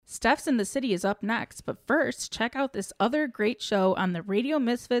Steph's in the City is up next, but first, check out this other great show on the Radio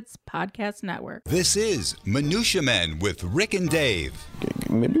Misfits Podcast Network. This is Minutia Men with Rick and Dave.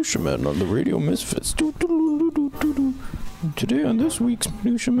 Minutia Men on the Radio Misfits. Today on this week's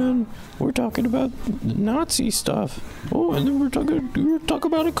Minutia Men, we're talking about Nazi stuff. Oh, and then we're talk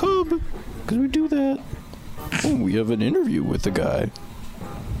about a cub, because we do that. Oh, we have an interview with the guy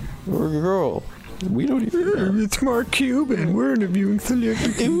or girl. We don't even know. It's Mark Cuban. We're interviewing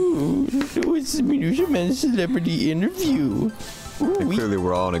celebrity. Ooh, it's the Minutia Men celebrity interview. Clearly,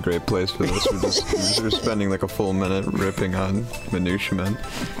 we're all in a great place for this. We're spending like a full minute ripping on Minutia Men.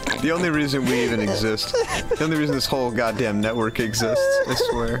 The only reason we even exist, the only reason this whole goddamn network exists, I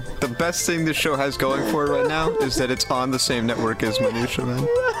swear. The best thing this show has going for it right now is that it's on the same network as Minutia Men.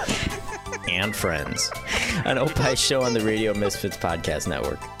 And Friends, an Opie show on the Radio Misfits Podcast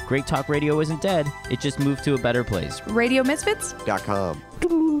Network. Great Talk Radio isn't dead. It just moved to a better place. RadioMisfits.com.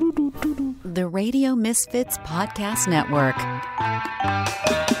 The Radio Misfits Podcast Network.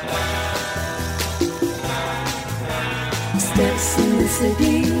 Steps in the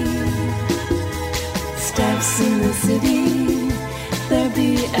city. Steps in the city. They're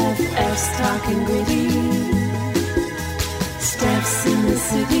BFFs talking gritty. Steps in the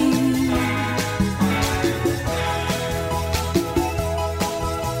city.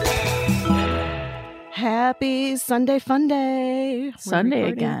 Happy Sunday Fun Day. Sunday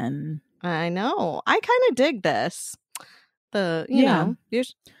again. I know. I kind of dig this. You know,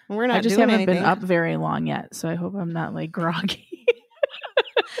 we're not. I just doing haven't anything. been up very long yet, so I hope I'm not like groggy.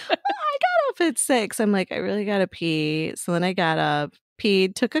 I got up at 6. I'm like, I really gotta pee. So then I got up,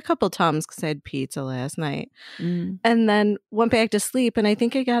 peed, took a couple Tums because I had pizza last night, and then went back to sleep. And I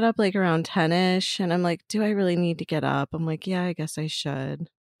think I got up like around 10ish. And I'm like, do I really need to get up? I'm like, yeah, I guess I should.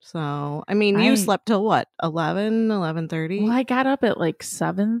 So, I mean, you slept till what? 11:30? Well, I got up at like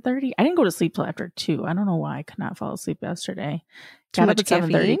 7:30. I didn't go to sleep till after 2. I don't know why I could not fall asleep yesterday. Too Got much up at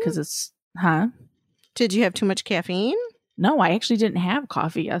 7:30 caffeine? because it's, Did you have too much caffeine? No, I actually didn't have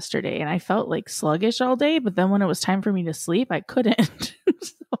coffee yesterday, and I felt like sluggish all day. But then when it was time for me to sleep, I couldn't.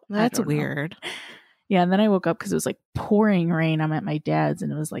 So, That's I don't know. weird. Yeah, and then I woke up because it was like pouring rain. I'm at my dad's,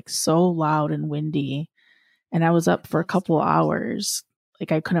 and it was like so loud and windy. And I was up for a couple hours.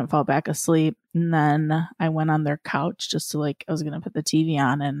 Like I couldn't fall back asleep. And then I went on their couch just to like, I was going to put the TV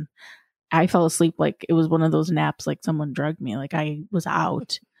on, and I fell asleep. Like it was one of those naps, like someone drugged me. Like I was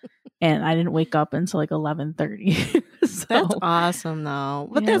out and I didn't wake up until like 11:30. So, That's awesome though.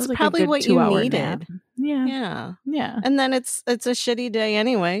 But yeah, it that's was like a probably good what you 2-hour needed. nap. Yeah. Yeah. Yeah. And then it's a shitty day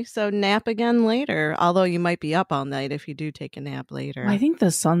anyway, so nap again later. Although you might be up all night if you do take a nap later. I think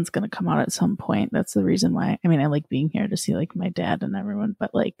the sun's going to come out at some point. That's the reason why. I mean, I like being here to see like my dad and everyone,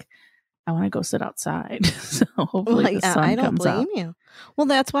 but like I want to go sit outside. So hopefully the sun I don't comes out. blame you. Well,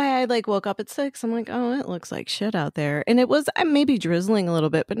 that's why I like woke up at 6. I'm like, oh, it looks like shit out there. And it was maybe drizzling a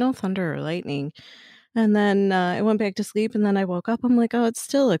little bit, but no thunder or lightning. And then I went back to sleep, and then I woke up. I'm like, oh, it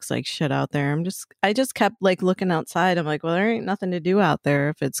still looks like shit out there. I just kept like looking outside. I'm like, well, there ain't nothing to do out there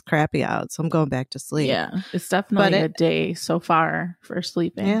if it's crappy out. So I'm going back to sleep. Yeah, it's definitely a day so far for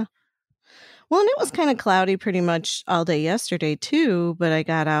sleeping. Yeah. Well, and it was kind of cloudy pretty much all day yesterday too, but I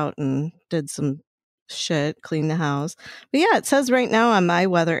got out and did some shit, cleaned the house. But yeah, it says right now on my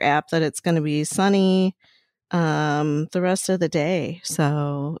weather app that it's going to be sunny the rest of the day.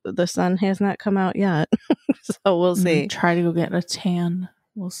 So the sun has not come out yet. So we'll see. Try to go get a tan.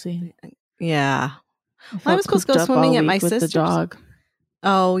 We'll see. Yeah. I was supposed to go swimming at my sister's. The dog.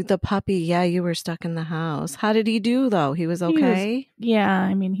 Oh, the puppy. Yeah, you were stuck in the house. How did he do though? He was okay?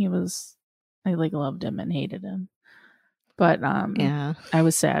 I mean, I like loved him and hated him. But yeah. I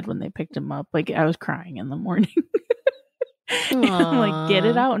was sad when they picked him up. Like I was crying in the morning. And I'm like, get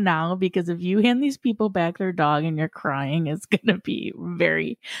it out now, because if you hand these people back their dog and you're crying, it's gonna be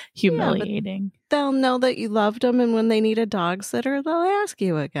very humiliating. They'll know that you loved them, and when they need a dog sitter, they'll ask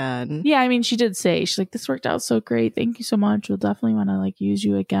you again. Yeah, I mean, she did say, she's like, this worked out so great. Thank you so much. We'll definitely want to like use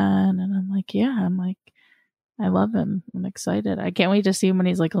you again. And I'm like, yeah. I'm like, I love him. I'm excited. I can't wait to see him when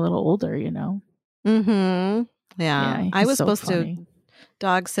he's like a little older, you know? Mm-hmm. Yeah. I was supposed to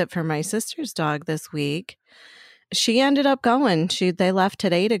dog sit for my sister's dog this week. She ended up going. They left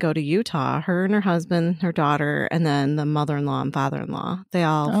today to go to Utah. Her and her husband, her daughter, and then the mother-in-law and father-in-law. They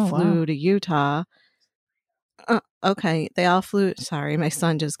all flew to Utah. Okay. They all flew. Sorry, my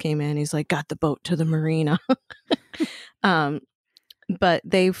son just came in. He's like, got the boat to the marina. But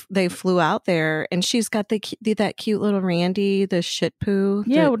they flew out there, and she's got that cute little Randy, the Shih Tzu.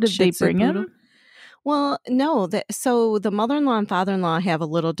 Yeah, did they bring him? Well, no. So the mother-in-law and father-in-law have a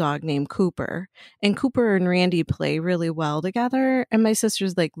little dog named Cooper, and Cooper and Randy play really well together. And my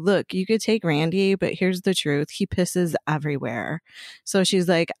sister's like, look, you could take Randy, but here's the truth. He pisses everywhere. So she's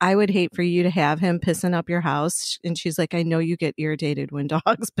like, I would hate for you to have him pissing up your house. And she's like, I know you get irritated when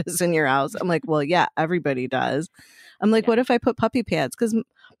dogs piss in your house. I'm like, well, yeah, everybody does. I'm like, what if I put puppy pads? Because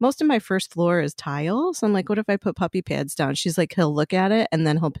most of my first floor is tile. So I'm like, what if I put puppy pads down? She's like, he'll look at it and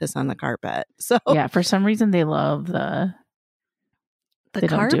then he'll piss on the carpet. So yeah, for some reason they love the they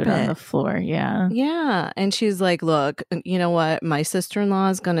carpet. Don't do it on the floor. Yeah. Yeah. And she's like, look, you know what? My sister-in-law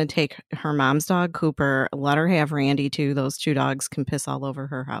is going to take her mom's dog, Cooper, let her have Randy too. Those two dogs can piss all over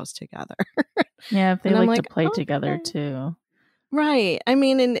her house together. Yeah. If they like to play together too. Right. I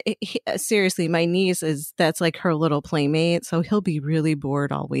mean, and seriously, my niece that's like her little playmate. So he'll be really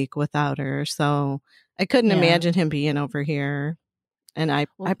bored all week without her. So I couldn't imagine him being over here. And I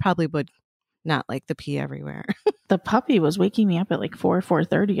probably would not like the pee everywhere. The puppy was waking me up at like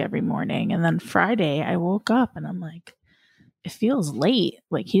 4:30 every morning. And then Friday I woke up and I'm like, it feels late.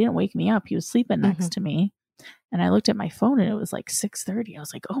 Like he didn't wake me up. He was sleeping next to me. And I looked at my phone and it was like 6:30. I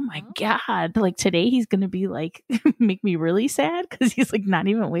was like, oh my God. Like today he's going to be like, make me really sad because he's like not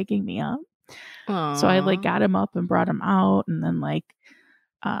even waking me up. Aww. So I like got him up and brought him out. And then like,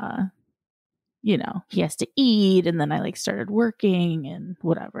 you know, he has to eat. And then I like started working and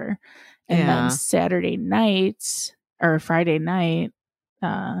whatever. And then Saturday night or Friday night,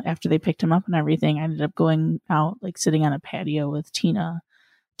 after they picked him up and everything, I ended up going out, like sitting on a patio with Tina.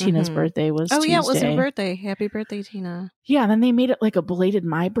 Tina's birthday was Tuesday. Yeah, it was her birthday. Happy birthday, Tina. Yeah, and then they made it like a belated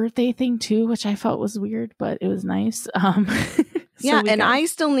my birthday thing too, which I felt was weird, but it was nice. I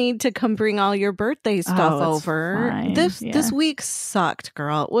still need to come bring all your birthday stuff over. Fine. This week sucked,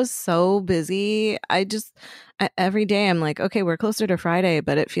 girl. It was so busy. Every day I'm like, okay, we're closer to Friday,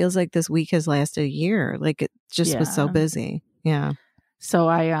 but it feels like this week has lasted a year. Like it just was so busy. Yeah. So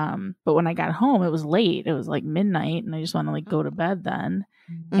but when I got home, it was late. It was like midnight and I just want to like go to bed then.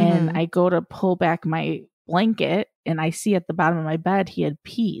 And I go to pull back my blanket and I see at the bottom of my bed, he had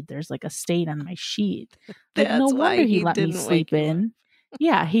peed. There's like a stain on my sheet. Like, no wonder he let me sleep in.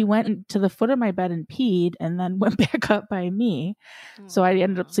 Yeah. He went to the foot of my bed and peed and then went back up by me. So I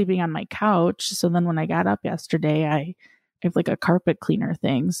ended up sleeping on my couch. So then when I got up yesterday, I have like a carpet cleaner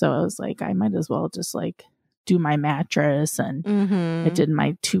thing. So I was like, I might as well just like do my mattress and I did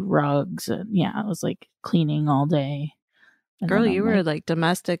my 2 rugs and I was like cleaning all day. And girl, you were like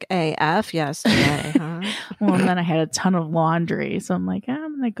domestic AF yesterday, huh? Well, and then I had a ton of laundry. So I'm like,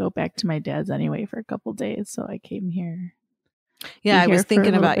 I'm going to go back to my dad's anyway for a couple days. So I came here. Yeah, I was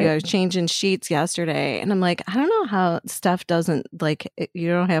thinking about you. I was changing sheets yesterday and I'm like, I don't know how stuff doesn't like, you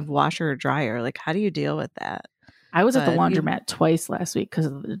don't have washer or dryer. Like, how do you deal with that? I was at the laundromat twice last week because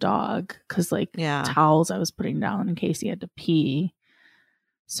of the dog. Because towels I was putting down in case he had to pee.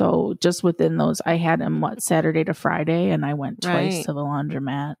 So just within those, I had him Saturday to Friday, and I went twice to the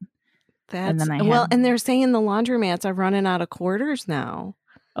laundromat. And they're saying the laundromats are running out of quarters now.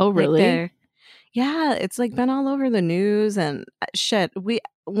 Oh, really? Yeah, it's like been all over the news and shit.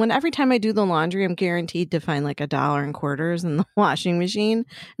 Every time I do the laundry, I'm guaranteed to find like $1 in quarters in the washing machine.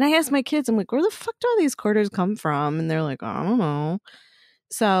 And I ask my kids, I'm like, where the fuck do all these quarters come from? And they're like, I don't know.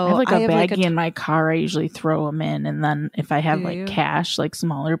 So I have like a baggie in my car. I usually throw them in. And then if I have cash, like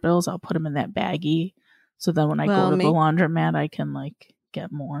smaller bills, I'll put them in that baggie. So then when I go to the laundromat, I can like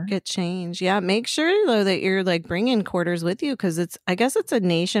get more. Get change. Yeah. Make sure though that you're like bringing quarters with you because I guess it's a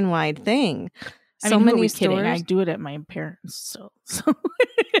nationwide thing. So many stores. Kidding? I do it at my parents. So.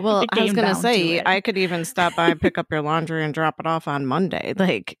 Well, I was going to say, I could even stop by and pick up your laundry and drop it off on Monday.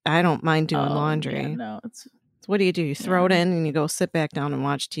 Like, I don't mind doing laundry. Yeah, no, it's. So what do? You throw it in and you go sit back down and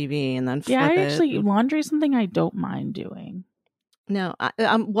watch TV and then flip it. Laundry is something I don't mind doing. No,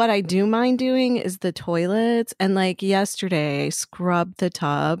 what I do mind doing is the toilets. And like yesterday, I scrubbed the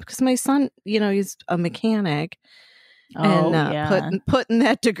tub because my son, he's a mechanic. Putting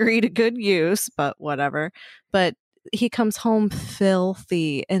that degree to good use, but whatever. But he comes home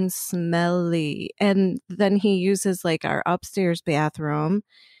filthy and smelly, and then he uses like our upstairs bathroom,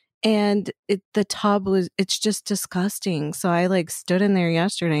 and the tub it's just disgusting. So I like stood in there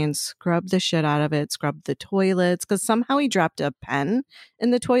yesterday and scrubbed the shit out of it, scrubbed the toilets because somehow he dropped a pen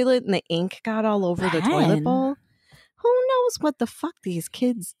in the toilet and the ink got all over the toilet bowl. Who knows what the fuck these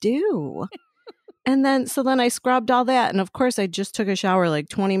kids do? And then I scrubbed all that. And of course, I just took a shower like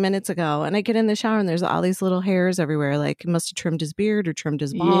 20 minutes ago. And I get in the shower and there's all these little hairs everywhere. Like he must have trimmed his beard or trimmed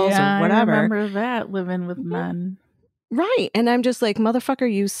his balls or whatever. I remember that living with men. Right. And I'm just like,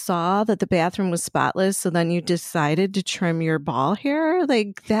 motherfucker, you saw that the bathroom was spotless, so then you decided to trim your ball hair?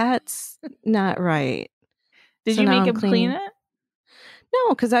 Like, that's not right. Did you make him clean it? No,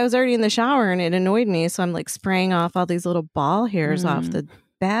 because I was already in the shower and it annoyed me. So I'm like spraying off all these little ball hairs off the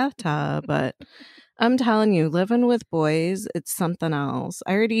bathtub. But I'm telling you, living with boys, it's something else.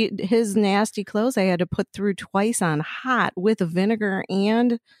 His nasty clothes I had to put through twice on hot with vinegar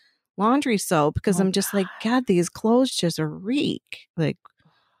and laundry soap because I'm just like, God, these clothes just reek. Like,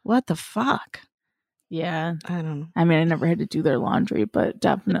 what the fuck? Yeah. I don't know. I mean, I never had to do their laundry, but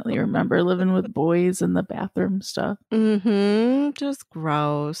definitely remember living with boys and the bathroom stuff. Just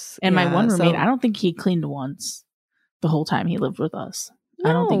gross. And my one roommate, I don't think he cleaned once the whole time he lived with us. No,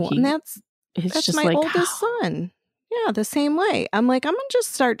 I don't think he. And that's just my like, oldest son. Yeah, the same way. I'm like, I'm gonna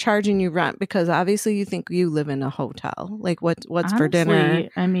just start charging you rent because obviously you think you live in a hotel. Like, what's honestly, for dinner?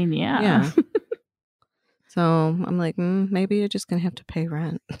 I mean, yeah. So I'm like, maybe you're just gonna have to pay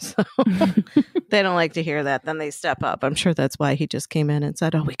rent. So they don't like to hear that. Then they step up. I'm sure that's why he just came in and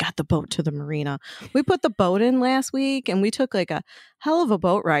said, "Oh, we got the boat to the marina. We put the boat in last week, and we took like a hell of a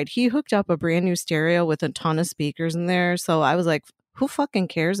boat ride. He hooked up a brand new stereo with a ton of speakers in there. So I was like, who fucking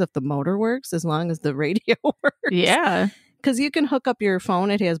cares if the motor works as long as the radio works? Yeah. Because you can hook up your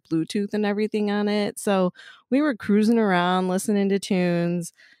phone. It has Bluetooth and everything on it. So we were cruising around, listening to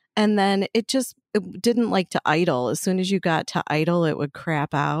tunes. And then it didn't like to idle. As soon as you got to idle, it would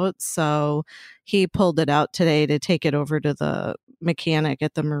crap out. So he pulled it out today to take it over to the mechanic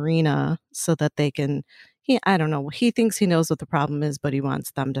at the marina so that they can, I don't know. He thinks he knows what the problem is, but he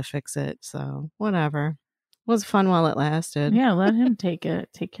wants them to fix it. So whatever. It was fun while it lasted. Yeah, let him take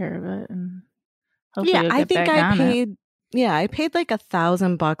care of it, and hopefully I think I paid. Yeah, I paid like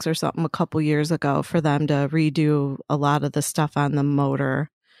 $1,000 or something a couple years ago for them to redo a lot of the stuff on the motor,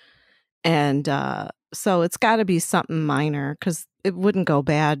 and so it's got to be something minor because it wouldn't go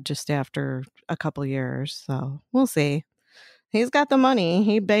bad just after a couple years. So we'll see. He's got the money.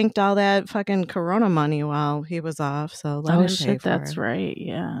 He banked all that fucking Corona money while he was off. So let him pay for that's it. right.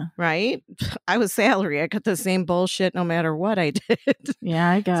 Yeah. Right? I was salary. I got the same bullshit no matter what I did. Yeah,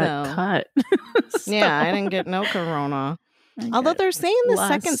 I got cut. Yeah, I didn't get no Corona. Although they're saying the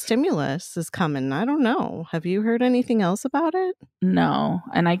second stimulus is coming. I don't know. Have you heard anything else about it? No.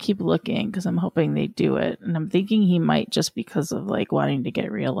 And I keep looking because I'm hoping they do it. And I'm thinking he might just because of like wanting to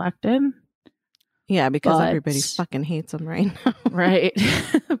get reelected. Yeah, because everybody fucking hates him right now. Right.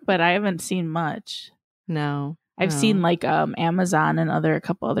 But I haven't seen much. No. I've seen like Amazon and a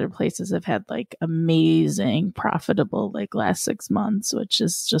couple other places have had like amazing profitable like last 6 months, which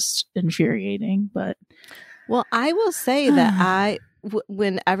is just infuriating. But well, I will say that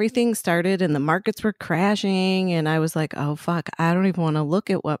when everything started and the markets were crashing and I was like, oh, fuck, I don't even want to look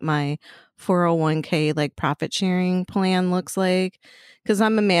at what my 401k like profit sharing plan looks like. Because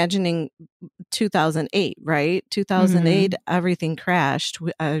I'm imagining 2008, right? 2008, everything crashed.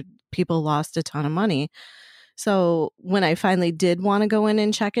 People lost a ton of money. So when I finally did want to go in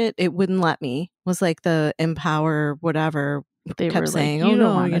and check it, it wouldn't let me. It was like the Empower whatever they kept were saying, like, you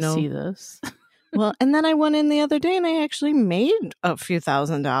don't want to see this. Well, and then I went in the other day and I actually made a few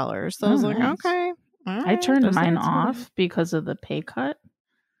 $1,000s. So I was like, okay. Right, I turned mine off because of the pay cut.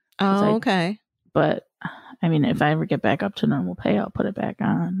 Oh, okay. But I mean, if I ever get back up to normal pay, I'll put it back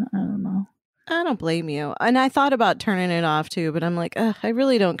on. I don't know. I don't blame you. And I thought about turning it off too, but I'm like, I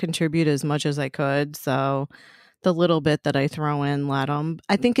really don't contribute as much as I could. So the little bit that I throw in, let them.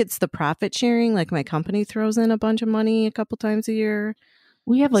 I think it's the profit sharing. Like my company throws in a bunch of money a couple times a year.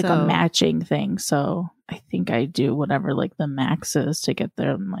 We have like a matching thing. So I think I do whatever like the max is to get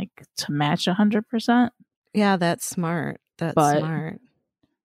them like to match 100%. Yeah, that's smart. Smart.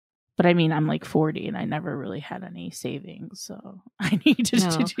 But I mean, I'm like 40 and I never really had any savings. So I needed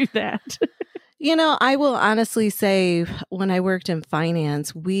to do that. You know, I will honestly say when I worked in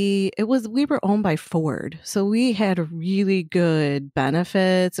finance, we were owned by Ford. So we had really good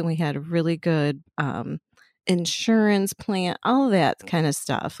benefits and we had a really good insurance plan, all of that kind of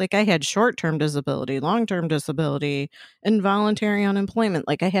stuff. Like I had short-term disability, long-term disability, involuntary unemployment.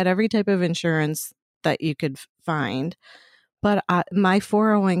 Like I had every type of insurance that you could find. But my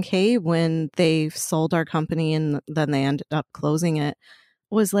 401k, when they sold our company and then they ended up closing it,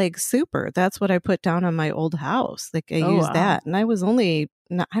 was like super. That's what I put down on my old house. Like I used that. And I was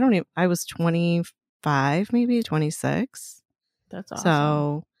I was 25, maybe 26. That's awesome.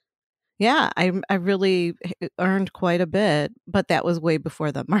 So yeah, I really earned quite a bit, but that was way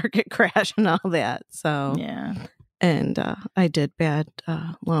before the market crash and all that. So yeah. And I did bad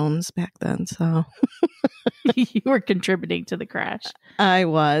loans back then, so you were contributing to the crash. I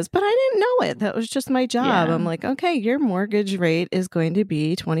was, but I didn't know it. That was just my job. Yeah. I'm like, okay, your mortgage rate is going to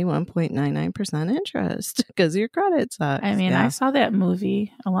be 21.99% interest because your credit sucks. I mean, I saw that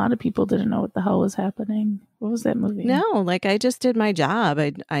movie. A lot of people didn't know what the hell was happening. What was that movie? No, like I just did my job.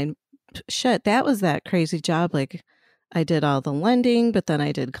 That was that crazy job. Like I did all the lending, but then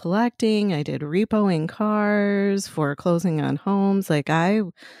I did collecting. I did repoing cars, foreclosing on homes.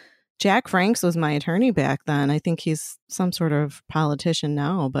 Jack Franks was my attorney back then. I think he's some sort of politician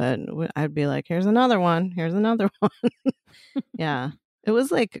now, but I'd be like, here's another one. Here's another one. Yeah. It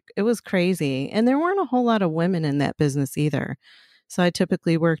was crazy. And there weren't a whole lot of women in that business either. So I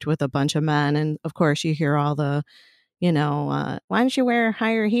typically worked with a bunch of men. And of course, you hear all the, why don't you wear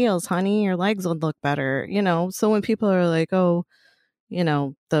higher heels, honey? Your legs would look better. So when people are like, oh,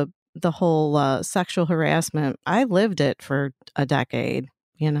 the whole sexual harassment, I lived it for a decade,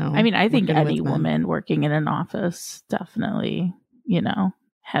 I mean, I think any woman working in an office definitely,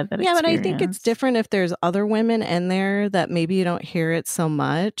 had that experience. Yeah, but I think it's different if there's other women in there that maybe you don't hear it so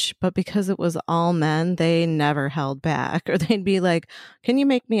much, but because it was all men, they never held back. Or they'd be like, can you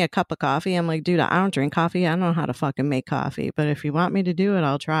make me a cup of coffee? I'm like, dude, I don't drink coffee. I don't know how to fucking make coffee. But if you want me to do it,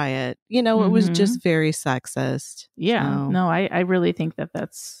 I'll try it. It was just very sexist. Yeah. So. No, I really think that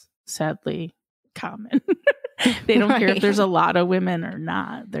that's sadly common. They don't care if there's a lot of women or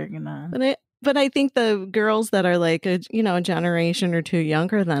not. They're gonna... But I think the girls that are like a generation or two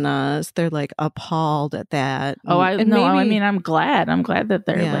younger than us, they're like appalled at that. Oh, I mean, I'm glad that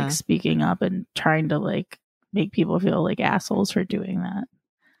they're like speaking up and trying to like make people feel like assholes for doing that.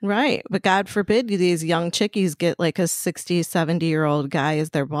 Right. But God forbid these young chickies get like a 60, 70-year-old guy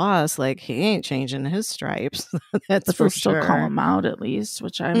as their boss. Like he ain't changing his stripes. That's but for they'll sure. Still call him out at least,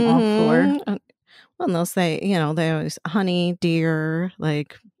 which I'm all for. Well, and they'll say, they always, honey, dear,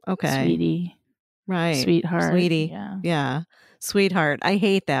 like, okay. Sweetie. Right. Sweetheart. Sweetie. Yeah. Sweetheart. I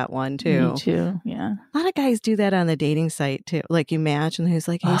hate that one too. Me too. Yeah. A lot of guys do that on the dating site too. Like you match and he's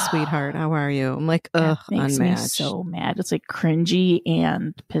like, hey, sweetheart, how are you? I'm like, ugh, makes unmatched. Me so mad. It's like cringy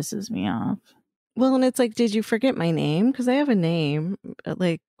and pisses me off. Well, and it's like, did you forget my name? Because I have a name.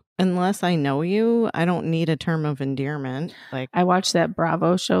 Like, unless I know you, I don't need a term of endearment. Like I watched that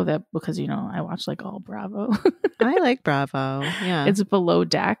Bravo show because I watch like all Bravo. I like Bravo. Yeah. It's Below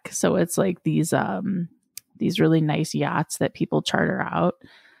Deck, so it's like these really nice yachts that people charter out.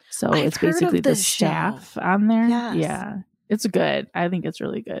 So it's basically the staff on there. Yes. Yeah. It's good. I think it's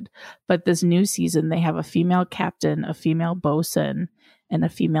really good. But this new season they have a female captain, a female bosun, and a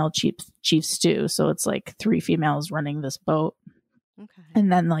female chief stew. So it's like 3 females running this boat. Okay.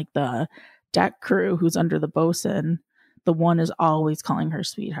 And then like the deck crew who's under the bosun, the one is always calling her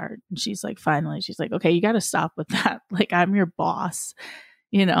sweetheart. And she's like, okay, you got to stop with that. Like, I'm your boss,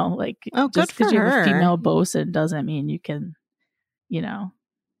 like just because you have a female bosun doesn't mean you can,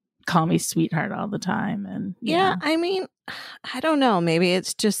 call me sweetheart all the time. And yeah, I mean, I don't know. Maybe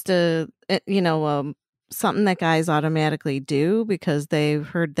it's just something that guys automatically do because they've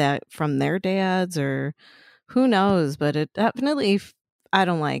heard that from their dads or who knows, but it definitely, I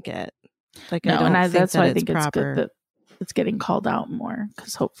don't like it. Like, no, that's why I think it's good that it's getting called out more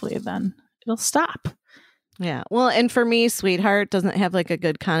because hopefully then it'll stop. Yeah. Well, and for me, sweetheart doesn't have like a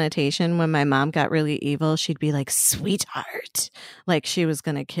good connotation. When my mom got really evil, she'd be like, sweetheart, like she was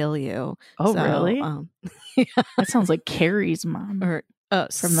going to kill you. Oh, so, really? Yeah. That sounds like Carrie's mom. Or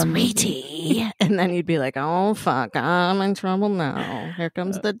from the sweetie. And then you'd be like, oh, fuck, I'm in trouble now. Here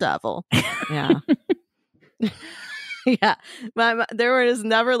comes the devil. Yeah. Yeah. There was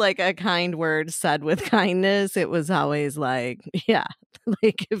never like a kind word said with kindness. It was always like, yeah.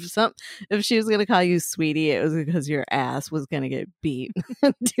 Like if she was going to call you sweetie, it was because your ass was going to get beat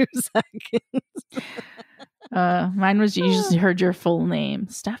in 2 seconds. Mine was you just heard your full name.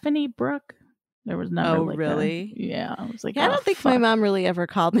 Stephanie Brooke. There was never like really? Yeah. I was like, I don't think my mom really ever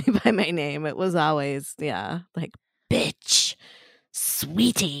called me by my name. It was always, like, bitch,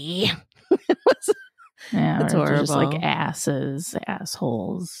 sweetie. It was, yeah, it's horrible. Just like assholes.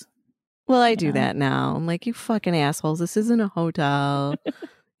 Well, I do that now. I'm like, you fucking assholes. This isn't a hotel.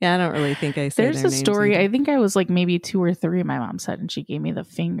 Yeah, I don't really think I say There's a story. I think I was like maybe 2 or 3, my mom said, and she gave me the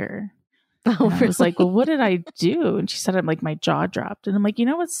finger. Oh, I was like, well, what did I do? And she said, I'm like, my jaw dropped. And I'm like, you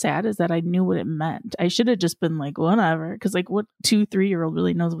know what's sad is that I knew what it meant. I should have just been like, whatever. Because like, what 2-3-year-old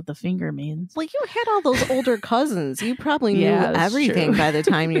really knows what the finger means? Well, you had all those older cousins. You probably knew everything by the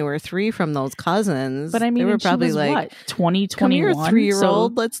time you were 3 from those cousins. But I mean, they were probably was, like, what, 20, 21? Come here,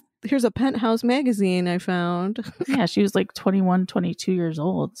 3-year-old. Here's a Penthouse magazine I found. Yeah, she was like 21, 22 years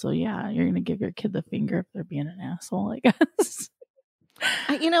old. So yeah, you're going to give your kid the finger if they're being an asshole, I guess.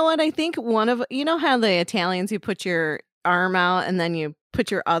 You know what? I think you know how the Italians, you put your arm out and then you put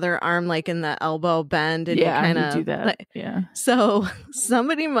your other arm like in the elbow bend and you kind of do that. Yeah. So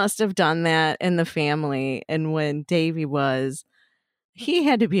somebody must have done that in the family. And when Davey he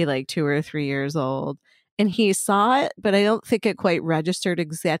had to be like 2 or 3 years old and he saw it, but I don't think it quite registered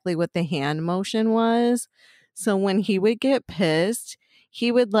exactly what the hand motion was. So when he would get pissed, he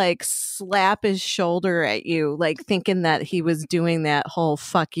would like slap his shoulder at you, like thinking that he was doing that whole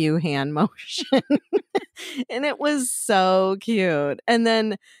fuck you hand motion. And it was so cute. And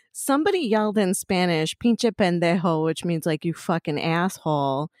then somebody yelled in Spanish, pinche pendejo, which means like you fucking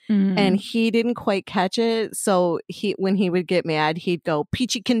asshole. Mm-hmm. And he didn't quite catch it. So when he would get mad, he'd go,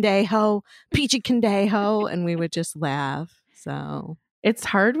 pichi condejo, and we would just laugh. So it's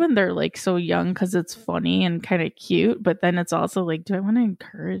hard when they're like so young because it's funny and kind of cute, but then it's also like, do I want to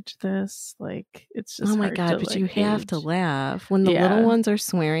encourage this? Like, it's just, oh my God, but you have to laugh when the little ones are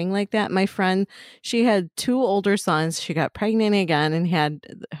swearing like that. My friend, she had 2 older sons. She got pregnant again and had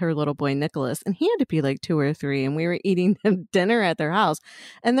her little boy, Nicholas, and he had to be like 2 or 3. And we were eating dinner at their house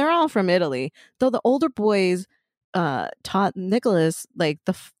and they're all from Italy. Though the older boys taught Nicholas like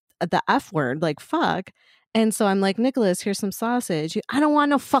the F word, like fuck. And so I'm like, Nicholas, here's some sausage. I don't want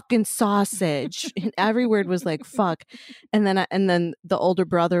no fucking sausage. And every word was like, fuck. And then the older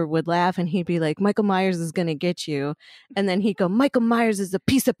brother would laugh and he'd be like, Michael Myers is going to get you. And then he'd go, Michael Myers is a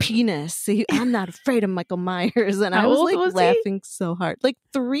piece of penis. See, I'm not afraid of Michael Myers. And I was like laughing so hard. Like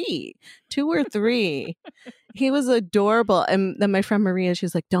 2 or 3. He was adorable. And then my friend Maria,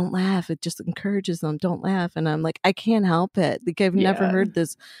 she's like, don't laugh. It just encourages them. Don't laugh. And I'm like, I can't help it. Like, I've never heard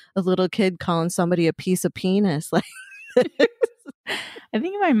a little kid calling somebody a piece of penis. Like, I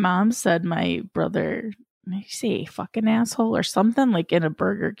think my mom said my brother, maybe say fucking asshole or something, like in a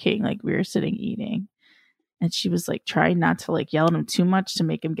Burger King, like we were sitting eating. And she was like trying not to like yell at him too much to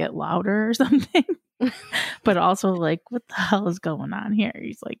make him get louder or something. But also like, what the hell is going on here?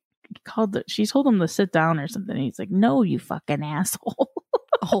 He's like, she told him to sit down or something. And he's like, no, you fucking asshole.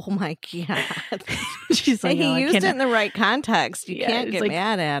 Oh my God. She's like, he used it in the right context. You can't get like,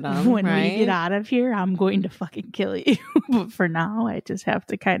 mad at him. When we get out of here, I'm going to fucking kill you. But for now, I just have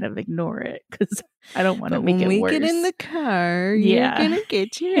to kind of ignore it because I don't want to make it worse. When we get in the car, you're going to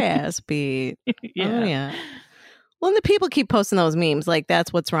get your ass beat. Yeah. Oh, yeah. Well, and the people keep posting those memes. Like,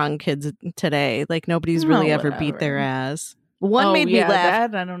 that's what's wrong, kids today. Like, nobody's really ever beat their ass. One made me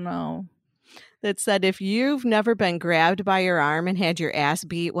laugh. That, I don't know. That said, if you've never been grabbed by your arm and had your ass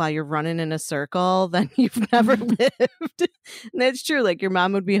beat while you're running in a circle, then you've never lived. And that's true. Like, your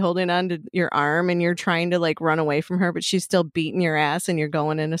mom would be holding on to your arm and you're trying to like run away from her, but she's still beating your ass and you're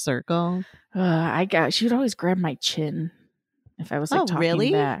going in a circle. She would always grab my chin if I was like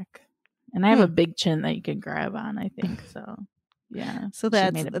talking back. And I have a big chin that you can grab on, I think. So, yeah. So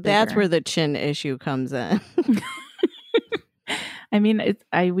that's where the chin issue comes in. I mean,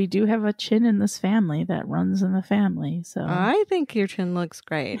 we do have a chin in this family that runs in the family. So I think your chin looks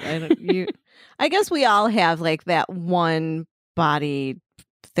great. I guess we all have like that one body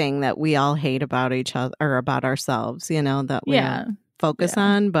thing that we all hate about each other or about ourselves, you know, that we focus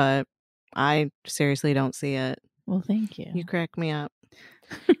on. But I seriously don't see it. Well, thank you. You crack me up.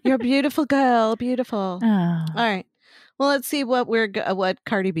 You're a beautiful girl. Beautiful. Oh. All right. Well, let's see what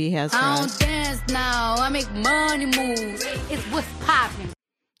Cardi B has for us. I don't dance now. I make money moves. It's what's popping.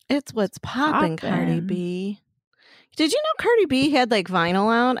 It's what's popping, Cardi B. Did you know Cardi B had like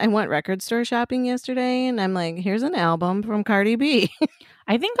vinyl out? I went record store shopping yesterday and I'm like, here's an album from Cardi B.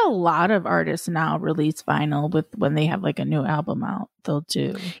 I think a lot of artists now release vinyl when they have like a new album out. They'll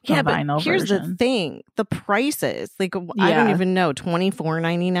do vinyl here's version. The thing. The prices. Like, I don't even know.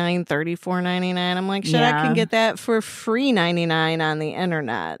 $24.99, $34.99. I'm like, shit, I can get that for free $99 on the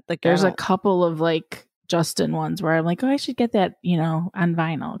internet. Like, there's a couple of like Justin ones where I'm like, oh, I should get that, you know, on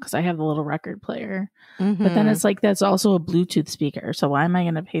vinyl because I have the little record player. Mm-hmm. But then it's like, that's also a Bluetooth speaker. So why am I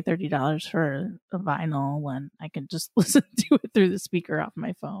going to pay $30 for a vinyl when I can just listen to it through the speaker off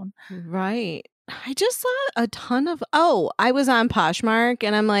my phone? Right. I just saw a ton of, I was on Poshmark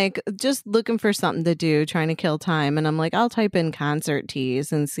and I'm like, just looking for something to do, trying to kill time. And I'm like, I'll type in concert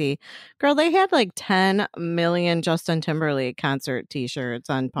tees and see. Girl, they had like 10 million Justin Timberlake concert t-shirts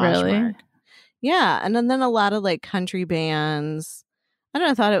on Poshmark. Really? Yeah, and then a lot of like country bands. I don't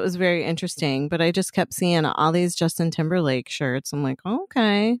know, I thought it was very interesting, but I just kept seeing all these Justin Timberlake shirts. I'm like,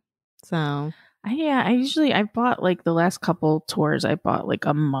 okay. So I bought like the last couple tours, I bought like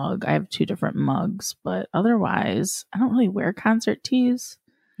a mug. I have 2 different mugs, but otherwise I don't really wear concert tees.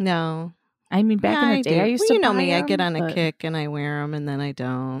 No. I mean, back in the day, I used to. You know buy me, them, I get on a kick and I wear them and then I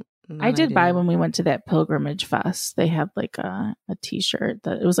don't. I did buy when we went to that Pilgrimage Fest. They had like a t-shirt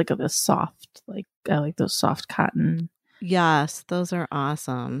that it was like a soft, like I like those soft cotton. Yes, those are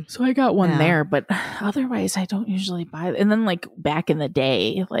awesome. So I got one there, but otherwise I don't usually buy. And then like back in the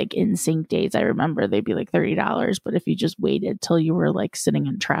day, like NSYNC days, I remember they'd be like $30. But if you just waited till you were like sitting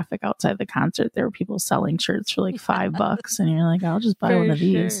in traffic outside the concert, there were people selling shirts for like $5, and you're like, I'll just buy one of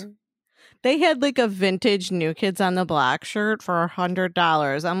these. They had like a vintage New Kids on the Block shirt for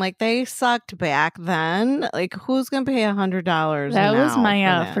 $100. I'm like, they sucked back then. Like, who's gonna pay $100? That was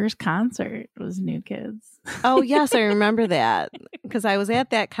my first concert. Was New Kids. Oh yes, I remember that because I was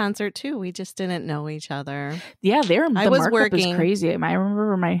at that concert too. We just didn't know each other. Yeah, the markup is crazy. I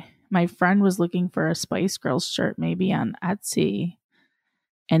remember my friend was looking for a Spice Girls shirt maybe on Etsy,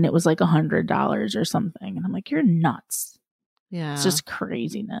 and it was like $100 or something. And I'm like, you're nuts. Yeah, it's just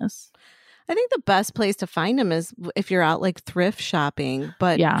craziness. I think the best place to find them is if you're out like thrift shopping.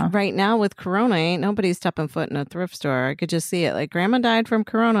 But right now with Corona, ain't nobody stepping foot in a thrift store. I could just see it. Like Grandma died from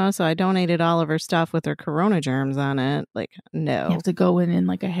Corona, so I donated all of her stuff with her Corona germs on it. Like, no. You have to go in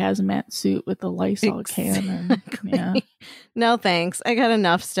like a hazmat suit with the Lysol can. And, yeah. No, thanks. I got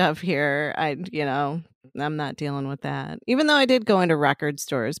enough stuff here. I'm not dealing with that. Even though I did go into record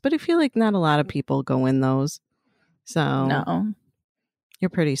stores, but I feel like not a lot of people go in those. So no. You're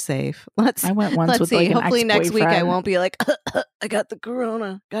pretty safe. I went once with see. Like an hopefully next week I ex-boyfriend. won't be like, I got the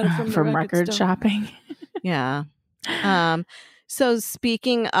Corona. Got it from the record store. shopping. Yeah. So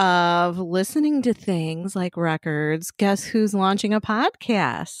speaking of listening to things like records, guess who's launching a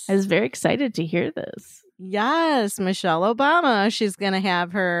podcast? I was very excited to hear this. Yes, Michelle Obama. She's going to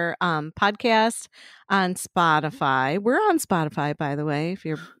have her podcast on Spotify. We're on Spotify, by the way, if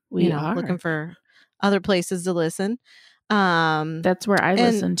you're looking for other places to listen. That's where I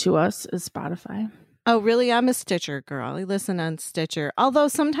listen to us is Spotify. Oh, really? I'm a Stitcher girl. I listen on Stitcher. Although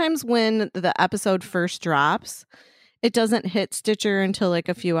sometimes when the episode first drops, it doesn't hit Stitcher until like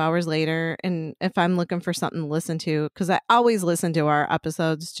a few hours later. And if I'm looking for something to listen to, because I always listen to our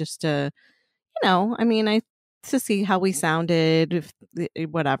episodes just to, to see how we sounded,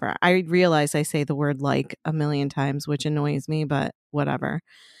 whatever. I realize I say the word like a million times, which annoys me, but whatever.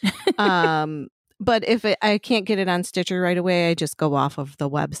 But if I can't get it on Stitcher right away, I just go off of the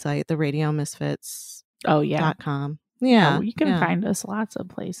website, the RadioMisfits.com. Yeah. You can find us lots of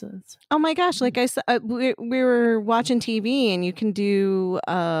places. Oh my gosh. Like I said, we were watching TV and you can do,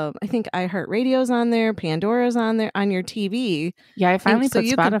 I think iHeartRadio's on there, Pandora's on there on your TV. Yeah. I finally put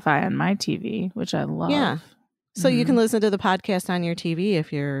Spotify on my TV, which I love. Yeah. So you can listen to the podcast on your TV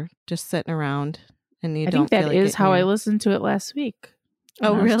if you're just sitting around and you don't feel like I think that is how I listened to it last week.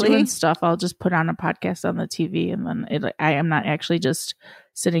 Oh, really? Doing stuff. I'll just put on a podcast on the TV, and then I am not actually just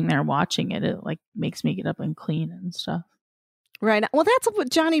sitting there watching it. It like makes me get up and clean and stuff. Right. Well, that's what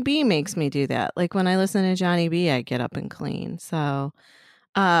Johnny B makes me do that. Like when I listen to Johnny B, I get up and clean. So,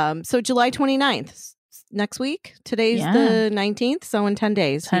 July 29th, next week. Today's the 19th. So in 10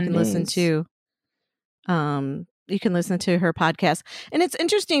 days, you can listen to her podcast. And it's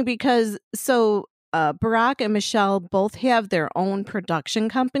interesting because Barack and Michelle both have their own production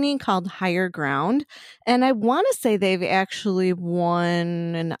company called Higher Ground. And I want to say they've actually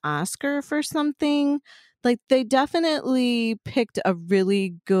won an Oscar for something. Like they definitely picked a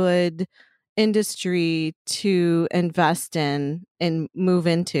really good industry to invest in and move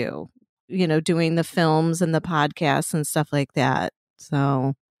into, doing the films and the podcasts and stuff like that.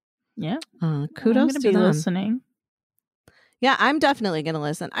 So yeah, kudos to them. Listening. Yeah, I'm definitely going to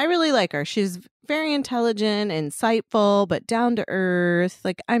listen. I really like her. She's very intelligent, insightful, but down to earth.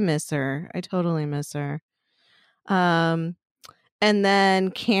 Like, I miss her. I totally miss her. And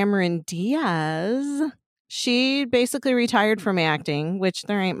then Cameron Diaz, she basically retired from acting, which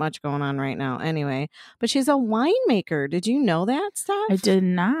there ain't much going on right now anyway. But she's a winemaker. Did you know that stuff? I did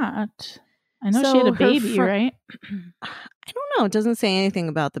not. I know she had a baby, right? I don't know. It doesn't say anything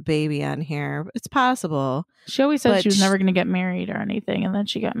about the baby on here. It's possible. She always said she was never going to get married or anything, and then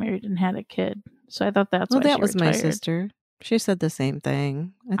she got married and had a kid. So I thought that's why that she was retired. My sister. She said the same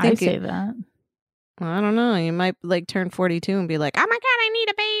thing. I say that. Well, I don't know. You might like turn 42 and be like, "Oh my god, I need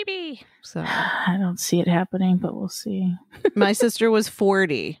a baby." So I don't see it happening, but we'll see. My sister was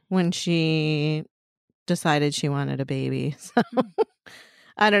 40 when she decided she wanted a baby. So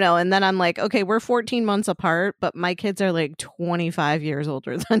I don't know. And then I'm like, okay, we're 14 months apart, but my kids are like 25 years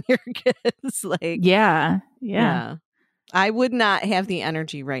older than your kids. Like, yeah. I would not have the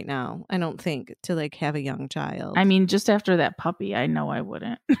energy right now, I don't think, to like have a young child. I mean, just after that puppy, I know I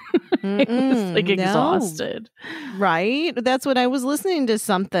wouldn't. I was like exhausted. Right? That's what I was listening to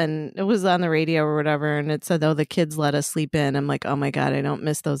something. It was on the radio or whatever. And it said, oh, the kids let us sleep in. I'm like, oh my God, I don't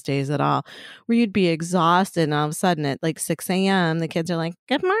miss those days at all. Where you'd be exhausted. And all of a sudden at like 6 a.m., the kids are like,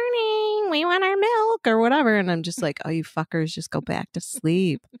 good morning. We want our milk or whatever. And I'm just like, oh, you fuckers, just go back to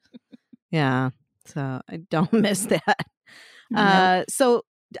sleep. Yeah. So I don't miss that. So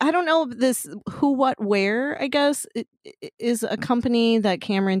I don't know this Who What Wear, I guess, it is a company that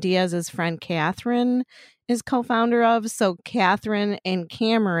Cameron Diaz's friend Catherine is co-founder of. So Catherine and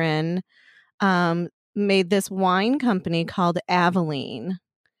Cameron made this wine company called Aveline.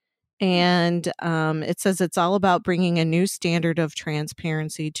 And it says it's all about bringing a new standard of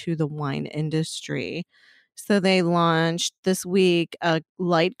transparency to the wine industry. So they launched this week a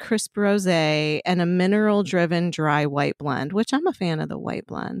light crisp rosé and a mineral-driven dry white blend, which I'm a fan of the white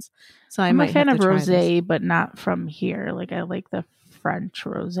blends. So I'm a fan of rosé, but not from here. Like I like the French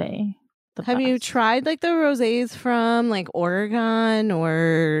rosé. Have you tried like the rosés from like Oregon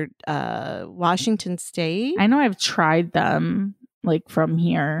or Washington State? I know I've tried them like from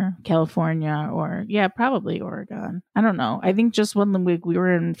here, California, or probably Oregon. I don't know. I think just when we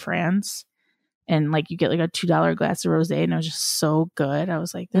were in France. And like you get like a $2 glass of rosé, and it was just so good. I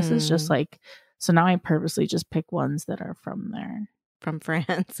was like, this is just like, so now I purposely just pick ones that are from there. From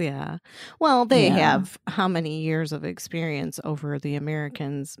France, yeah. Well, they have how many years of experience over the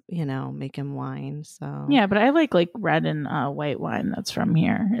Americans, making wine. So yeah, but I like red and white wine that's from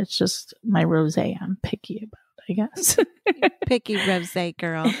here. It's just my rosé I'm picky about, I guess. Picky rosé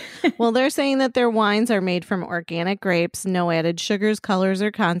girl. Well, they're saying that their wines are made from organic grapes, no added sugars, colors,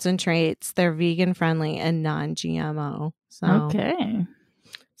 or concentrates. They're vegan friendly and non-GMO. So okay.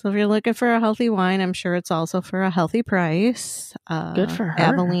 So if you're looking for a healthy wine, I'm sure it's also for a healthy price. Good for her.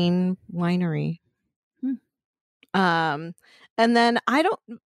 Aveline Winery. And then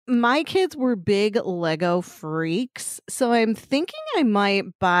my kids were big Lego freaks, so I'm thinking I might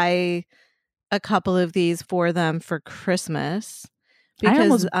buy a couple of these for them for Christmas. Because, I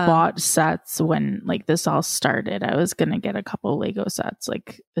almost bought sets when like this all started. I was gonna get a couple Lego sets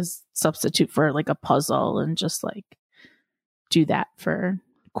like as substitute for like a puzzle and just like do that for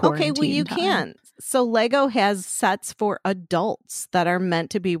quarantine. Okay, well you time. can. So Lego has sets for adults that are meant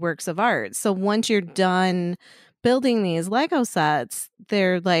to be works of art. So once you're done building these Lego sets,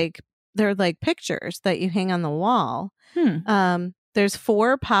 they're like pictures that you hang on the wall. There's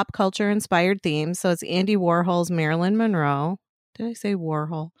 4 pop culture inspired themes. So it's Andy Warhol's Marilyn Monroe. Did I say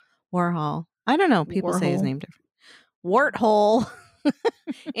Warhol? Warhol. I don't know. People say his name different. Warthole.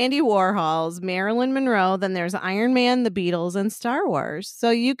 Andy Warhol's Marilyn Monroe. Then there's Iron Man, the Beatles, and Star Wars. So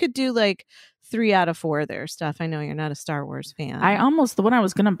you could do like 3 out of 4 of their stuff. I know you're not a Star Wars fan. The one I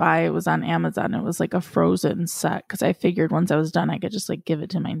was going to buy, it was on Amazon. It was like a Frozen set because I figured once I was done, I could just like give it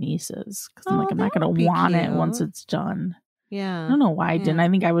to my nieces because I'm not going to want it once it's done. Yeah. I don't know why I didn't. I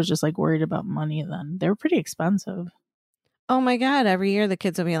think I was just like worried about money then. They were pretty expensive. Oh my God. Every year the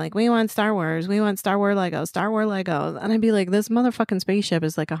kids will be like, we want Star Wars. We want Star Wars Legos, Star Wars Legos. And I'd be like, this motherfucking spaceship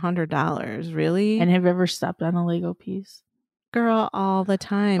is like $100. Really? And have you ever stepped on a Lego piece? Girl, all the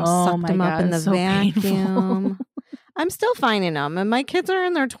time. Sucked them up in the vacuum. I'm still finding them. And my kids are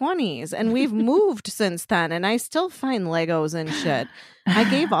in their 20s. And we've moved since then. And I still find Legos and shit. I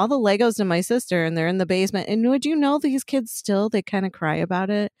gave all the Legos to my sister and they're in the basement. And would you know these kids still, they kind of cry about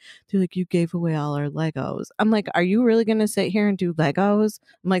it. They're like, you gave away all our Legos. I'm like, are you really going to sit here and do Legos?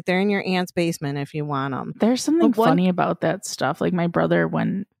 I'm like, they're in your aunt's basement if you want them. There's something funny about that stuff. Like my brother,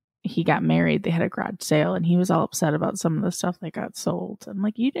 when he got married, they had a garage sale and he was all upset about some of the stuff that got sold. I'm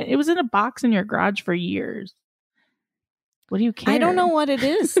like, it was in a box in your garage for years. What do you care? I don't know what it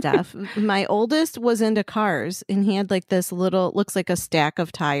is, Steph. My oldest was into cars and he had like this little, looks like a stack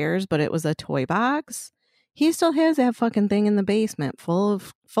of tires, but it was a toy box. He still has that fucking thing in the basement full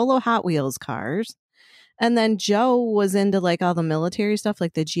of Hot Wheels cars. And then Joe was into like all the military stuff,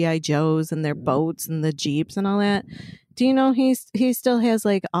 like the G.I. Joes and their boats and the Jeeps and all that. Do you know he still has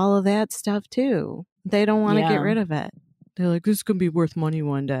like all of that stuff too? They don't want to get rid of it. They're like, this is going to be worth money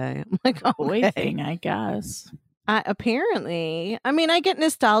one day. I'm like, boy thing, I guess. Apparently, I mean, I get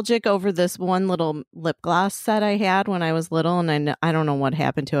nostalgic over this one little lip gloss set I had when I was little, and I don't know what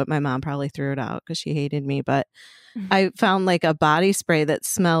happened to it. My mom probably threw it out because she hated me, but I found like a body spray that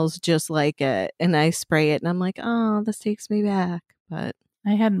smells just like it, and I spray it, and I'm like, oh, this takes me back. But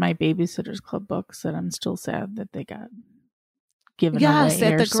I had my Babysitters Club books, and I'm still sad that they got given yes,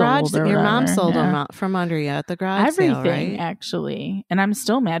 away at the garage. or Your mom whatever. sold Yeah. them out from under you at the garage Everything, sale, right? actually. And I'm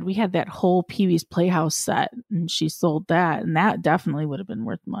still mad. We had that whole Pee-wee's Playhouse set, and she sold that, and that definitely would have been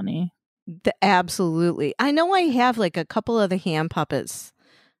worth money. Absolutely. I know I have like a couple of the hand puppets.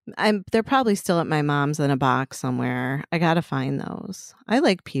 They're probably still at my mom's in a box somewhere. I gotta find those. I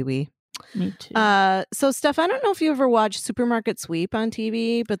like Pee-wee. Me too. So Steph, I don't know if you ever watched Supermarket Sweep on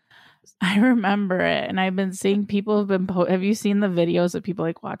TV, but I remember it, and I've been seeing people have been. Have you seen the videos of people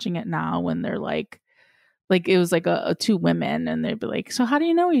like watching it now when they're like it was like a two women, and they'd be like, "So how do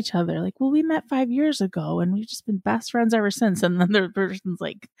you know each other?" Like, "Well, we met 5 years ago, and we've just been best friends ever since." And then the person's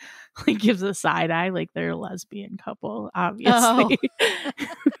like gives a side eye, like they're a lesbian couple, obviously.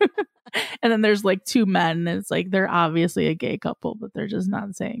 And then there's like two men, and it's like they're obviously a gay couple, but they're just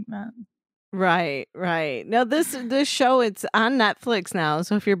not saying that. Right. Now this show, it's on Netflix now,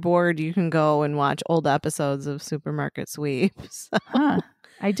 so if you're bored, you can go and watch old episodes of Supermarket Sweep. So. Huh.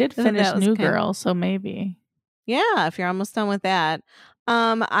 I did finish New Girl, so maybe. Yeah, if you're almost done with that.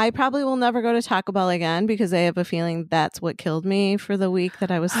 I probably will never go to Taco Bell again because I have a feeling that's what killed me for the week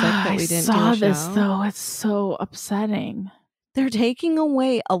that I was sick that we didn't do a show. I saw this though. It's so upsetting. They're taking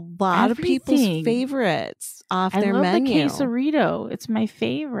away a lot of people's favorites off their menu. I love the quesarito. It's my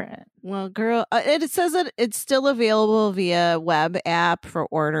favorite. Well, girl, it says that it's still available via web app for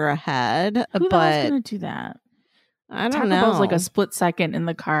order ahead. Who the hell's going to do that? I don't Taco know. Bell's like a split second in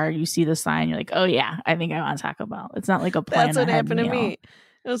the car. You see the sign. You're like, oh, yeah, I think I want Taco Bell. It's not like a plan. That's what happened to me.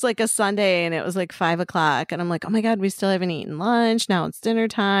 It was like a Sunday and it was like 5 o'clock. And I'm like, oh my God, we still haven't eaten lunch. Now it's dinner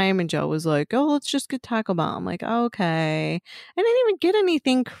time. And Joe was like, oh, let's just get Taco Bell. I'm like, okay. I didn't even get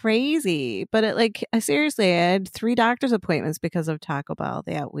anything crazy. But I seriously, I had 3 doctor's appointments because of Taco Bell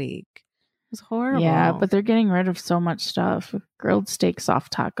that week. It was horrible. Yeah, but they're getting rid of so much stuff. Grilled steak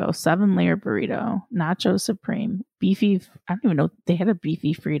soft taco, 7-layer burrito, nacho supreme, beefy. I don't even know. They had a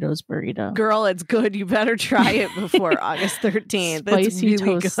beefy Fritos burrito. Girl, it's good. You better try it before August 13th. Spicy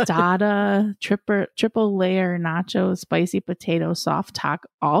really tostada, triple layer nacho, spicy potato soft taco.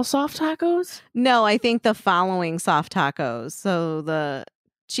 All soft tacos? No, I think the following soft tacos. So the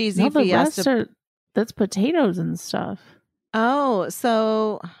cheesy the fiesta. Rest that's potatoes and stuff. Oh,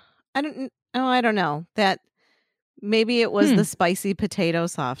 so I don't know. That maybe it was the spicy potato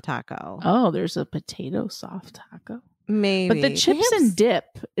soft taco. Oh, there's a potato soft taco. Maybe. But the chips and dip,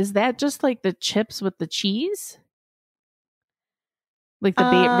 is that just like the chips with the cheese? Like the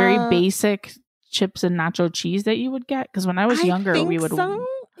very basic chips and nacho cheese that you would get? Because when I was younger, we would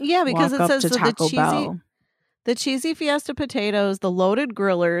because it says the cheesy fiesta potatoes, the loaded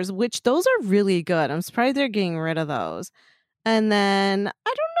grillers, which those are really good. I'm surprised they're getting rid of those. And then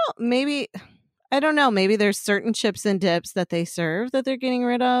I don't know. Maybe there's certain chips and dips that they serve that they're getting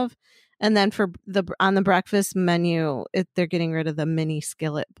rid of. And then on the breakfast menu, they're getting rid of the mini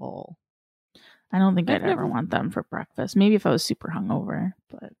skillet bowl. I don't think I'd ever want them for breakfast. Maybe if I was super hungover,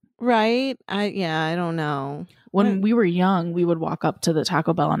 but right. I don't know. When we were young, we would walk up to the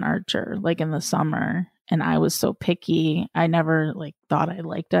Taco Bell in Archer, like in the summer, and I was so picky. I never thought I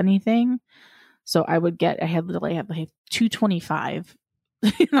liked anything. So I had $2.25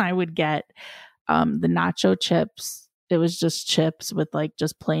 and I would get the nacho chips. It was just chips with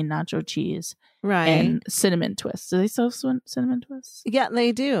just plain nacho cheese. Right. And cinnamon twists. Do they still cinnamon twists? Yeah,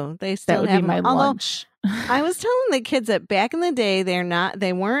 they do. They still that would have be my them. lunch. I was telling the kids that back in the day,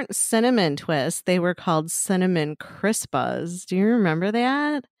 they weren't cinnamon twists. They were called cinnamon Crispas. Do you remember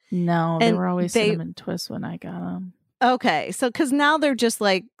that? No, they were always cinnamon twists when I got them. Okay. So, because now they're just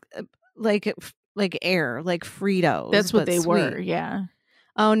like air, like Fritos. That's what they sweet. were. Yeah.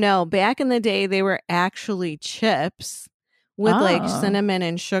 Oh no. Back in the day, they were actually chips with cinnamon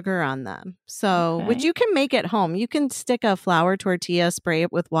and sugar on them. So, which you can make at home. You can stick a flour tortilla, spray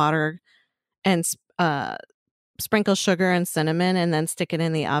it with water and sprinkle sugar and cinnamon and then stick it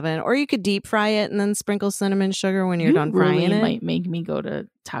in the oven. Or you could deep fry it and then sprinkle cinnamon sugar when you're done frying it. You might make me go to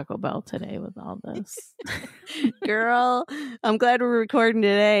Taco Bell today with all this. Girl, I'm glad we're recording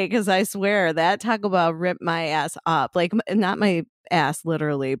today because I swear that Taco Bell ripped my ass up. Not my ass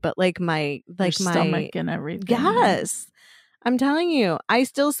literally, but my stomach and everything. Yes. I'm telling you, I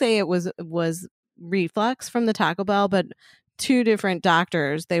still say it was reflux from the Taco Bell, but 2 different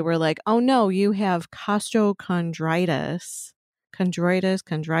doctors, they were like, oh no, you have costochondritis,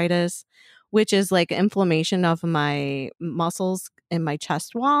 which is inflammation of my muscles in my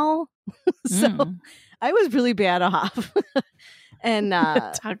chest wall. So I was really bad off. And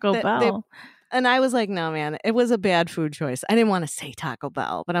Taco Bell. And I was like, no, man, it was a bad food choice. I didn't want to say Taco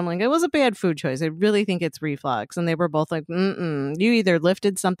Bell, but I'm like, it was a bad food choice. I really think it's reflux. And they were both like, you either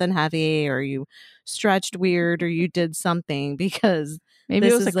lifted something heavy or you stretched weird or you did something because maybe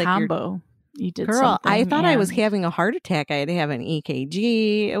it was a like combo. You did girl, I thought I was having a heart attack. I had to have an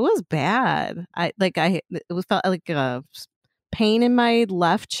EKG. It was bad. It felt like a pain in my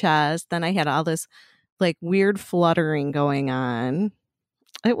left chest. Then I had all this like weird fluttering going on.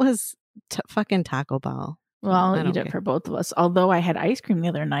 It was fucking Taco Bell. Well, I'll eat it for both of us. Although I had ice cream the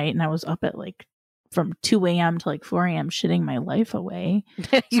other night and I was up at like from 2 a.m. to like 4 a.m. shitting my life away.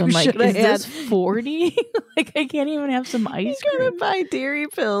 So I'm like, is this 40? Like, I can't even have some ice cream. You're going to buy dairy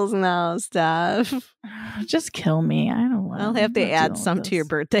pills now, Steph. Just kill me. I don't want. I'll have to add some to your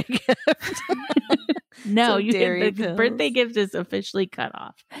birthday gift. No, the birthday gift is officially cut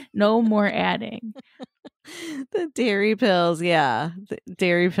off. No more adding. The dairy pills, yeah. The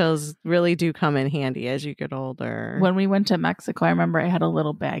dairy pills really do come in handy as you get older. When we went to Mexico, I remember I had a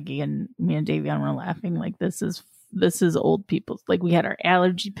little baggie and me and Davion were laughing like this is old people's. Like we had our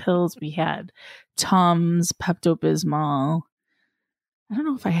allergy pills, we had Tums, Pepto-Bismol. I don't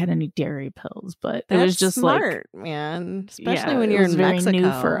know if I had any dairy pills, but it was just smart, like, man. Especially when you're in very Mexico.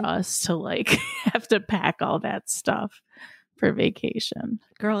 New for us to like have to pack all that stuff for vacation.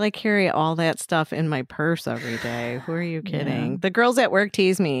 Girl, I carry all that stuff in my purse every day. Who are you kidding? Yeah. The girls at work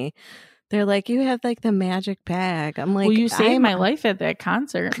tease me. They're like, you have like the magic bag. I'm like, well, you saved my life at that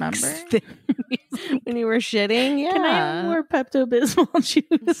concert, remember? When you were shitting? Yeah. Can I have more Pepto-Bismol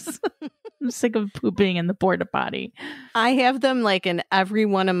juice? I'm sick of pooping in the porta potty. I have them like in every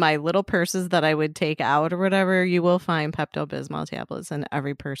one of my little purses that I would take out or whatever. You will find Pepto-Bismol tablets in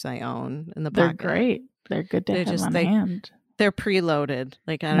every purse I own in the pocket. They're great. They're good to have on hand. They're preloaded.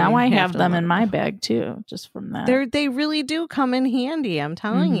 Like I have them in my bag too, just from that. They really do come in handy. I'm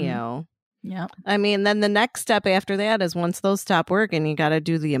telling you. Yeah. I mean, then the next step after that is once those stop working, you got to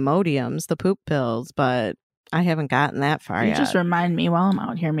do the Imodiums, the poop pills. But I haven't gotten that far yet. Just remind me while I'm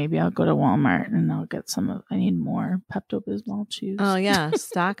out here. Maybe I'll go to Walmart and I'll get I need more Pepto-Bismol juice. Oh yeah,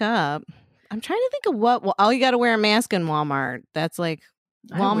 stock up. I'm trying to think of what. Well, you got to wear a mask in Walmart. That's like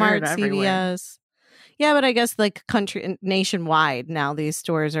Walmart, CVS. Yeah, but I guess like nationwide now, these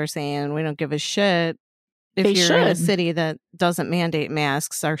stores are saying we don't give a shit. If you're in a city that doesn't mandate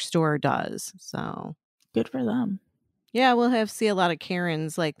masks, our store does. So good for them. Yeah, we'll see a lot of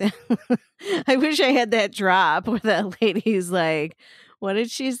Karens like that. I wish I had that drop where that lady's like, what did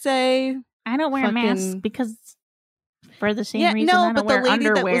she say? I don't wear masks because for the same reason I don't wear underwear. No,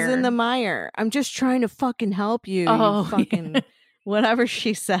 but the lady that was in the mire. I'm just trying to fucking help you. Oh, you fucking whatever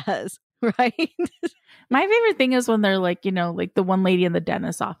she says. Right? My favorite thing is when they're like, like the one lady in the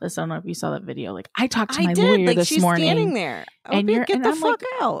dentist's office. I don't know if you saw that video. Like, I talked to my lawyer this morning. She's standing there. And you're get the fuck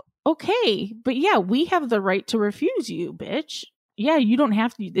out. Okay, but yeah, we have the right to refuse you, bitch. Yeah, you don't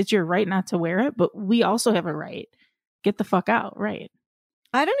have to. It's your right not to wear it, but we also have a right. Get the fuck out, right?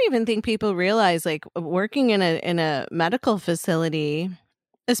 I don't even think people realize, like, working in a medical facility,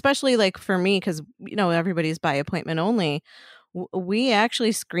 especially like for me, because everybody's by appointment only. We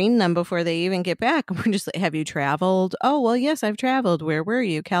actually screen them before they even get back. We're just like, have you traveled? Oh, well, yes, I've traveled. Where were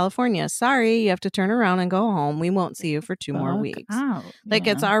you? California. Sorry, you have to turn around and go home. We won't see you for 2 more weeks. Out. Like,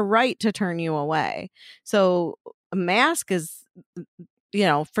 it's our right to turn you away. So a mask is,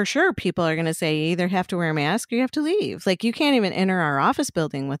 for sure people are going to say you either have to wear a mask or you have to leave. Like, you can't even enter our office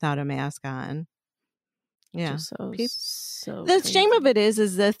building without a mask on. Yeah. So the shame of it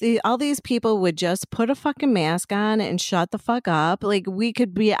is that all these people would just put a fucking mask on and shut the fuck up. Like, we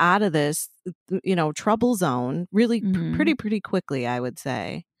could be out of this, trouble zone really pretty quickly, I would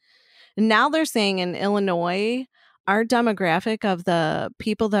say. And now they're saying in Illinois, our demographic of the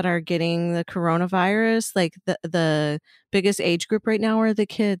people that are getting the coronavirus, like the biggest age group right now are the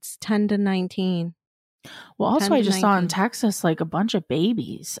kids 10 to 19. Well, also I just saw in Texas like a bunch of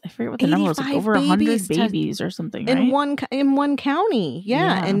babies. I forget what the number was, like over 100 babies or something, right? In one county,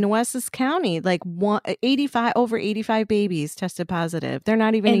 yeah, in Nueces County, like over 85 babies tested positive. They're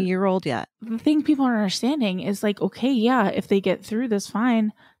not even a year old yet. The thing people are understanding is like, okay, yeah, if they get through this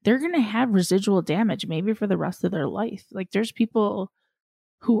fine, they're gonna have residual damage maybe for the rest of their life. Like, there's people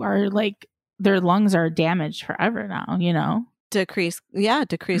who are like their lungs are damaged forever now. Decreased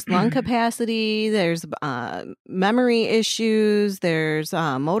lung capacity. There's memory issues. There's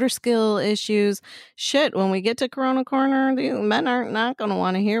motor skill issues. Shit, when we get to Corona Corner, the men are not going to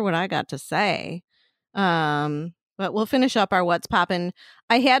want to hear what I got to say. But we'll finish up our What's Poppin'.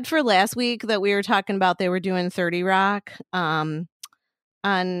 I had for last week that we were talking about they were doing 30 Rock on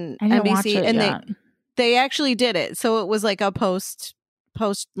NBC, and they actually did it. So it was like a post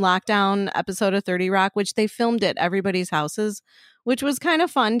post-lockdown episode of 30 Rock, which they filmed at everybody's houses, which was kind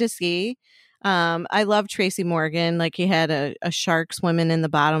of fun to see. I love Tracy Morgan. Like, he had a shark swimming in the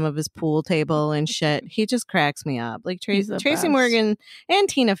bottom of his pool table and shit. He just cracks me up. Like, Tracy Morgan and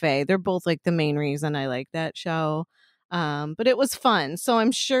Tina Fey, they're both like the main reason I like that show. But it was fun. So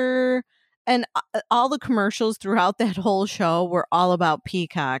I'm sure... And all the commercials throughout that whole show were all about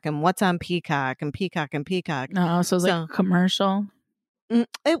Peacock and what's on Peacock and Peacock and Peacock. Oh, so it was like a commercial?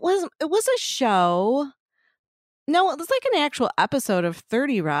 It was a show. No, it was like an actual episode of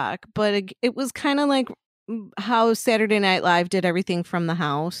 30 Rock, but it was kind of like how Saturday Night Live did everything from the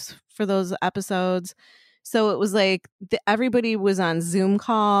house for those episodes. So it was like everybody was on Zoom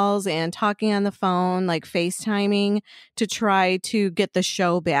calls and talking on the phone, like FaceTiming, to try to get the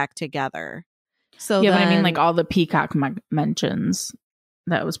show back together. So yeah, but I mean, like all the Peacock mentions,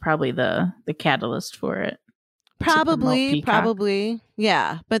 that was probably the catalyst for it. Probably,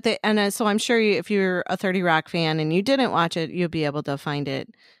 yeah. But so I'm sure if you're a 30 Rock fan and you didn't watch it, you'll be able to find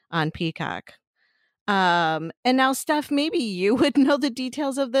it on Peacock. And now, Steph, maybe you would know the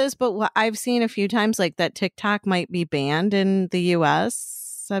details of this, but what I've seen a few times, like that TikTok might be banned in the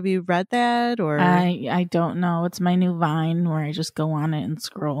US. Have you read that? Or I don't know. It's my new Vine where I just go on it and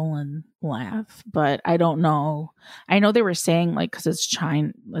scroll and laugh, but I don't know. I know they were saying like because it's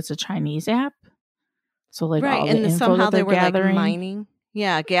a Chinese app, so like right, all and the info somehow that they were gathering. like mining.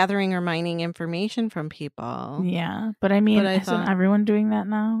 Yeah, gathering or mining information from people. Yeah, but I mean, isn't everyone doing that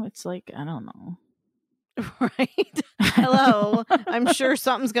now? It's like, I don't know. Right. Hello. I'm sure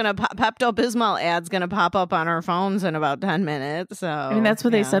something's gonna Pepto-Bismol ad's gonna pop up on our phones in about 10 minutes. So I mean, that's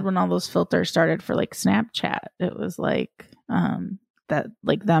what they said when all those filters started for like Snapchat. It was like that,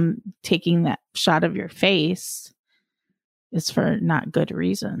 like them taking that shot of your face is for not good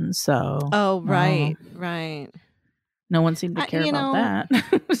reasons. So right. No one seemed to care about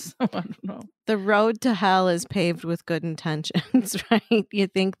that. So I don't know. The road to hell is paved with good intentions, right? You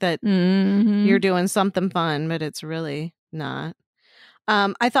think that you're doing something fun, but it's really not.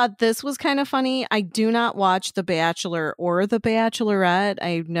 I thought this was kind of funny. I do not watch The Bachelor or The Bachelorette.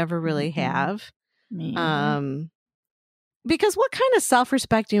 I never really have. Me because what kind of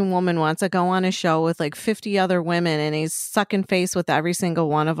self-respecting woman wants to go on a show with like 50 other women and he's sucking face with every single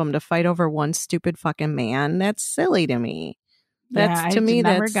one of them to fight over one stupid fucking man? That's silly to me. That's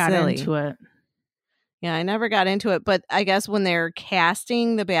never that's got silly. into it. Yeah, I never got into it. But I guess when they're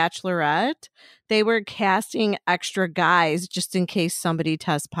casting The Bachelorette, they were casting extra guys just in case somebody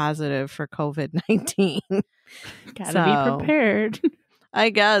tests positive for COVID-19. Gotta be prepared. I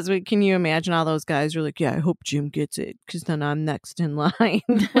guess. Can you imagine all those guys are like, yeah, I hope Jim gets it because then I'm next in line.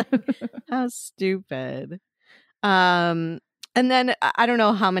 How stupid. And then I don't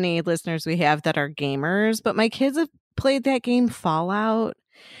know how many listeners we have that are gamers, but my kids have played that game Fallout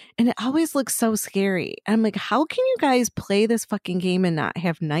and it always looks so scary. And I'm like, how can you guys play this fucking game and not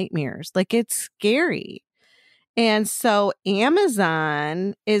have nightmares? Like, it's scary. And so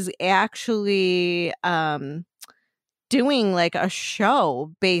Amazon is actually doing like a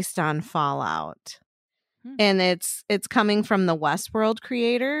show based on Fallout. And it's coming from the Westworld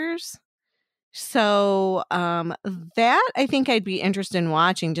creators. So that I think I'd be interested in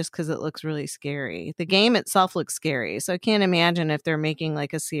watching just because it looks really scary. The game itself looks scary. So I can't imagine if they're making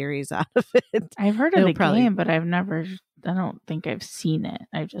like a series out of it. I've heard of the game, but I don't think I've seen it.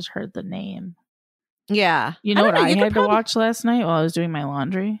 I've just heard the name. Yeah. You know what I had to watch last night while I was doing my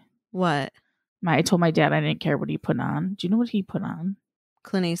laundry? What? I told my dad I didn't care what he put on. Do you know what he put on?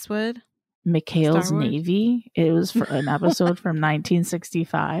 Clint Eastwood? McHale's Navy. It was for an episode from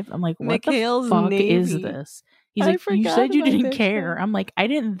 1965. I'm like, what the fuck Navy? Is this? He's like, you said you didn't care. I'm like, I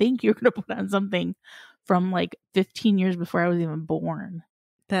didn't think you were going to put on something from like 15 years before I was even born.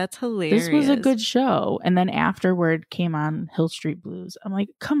 That's hilarious. This was a good show. And then afterward came on Hill Street Blues. I'm like,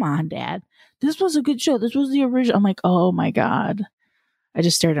 come on, Dad. This was a good show. This was the original. I'm like, oh my God. I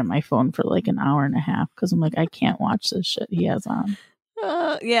just stared at my phone for like an hour and a half because I'm like, I can't watch this shit he has on.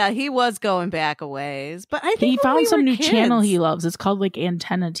 Yeah, he was going back a ways, but I think he found some new channel he loves. It's called like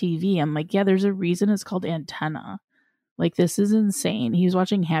Antenna TV. I'm like, yeah, there's a reason it's called Antenna. Like, this is insane. He was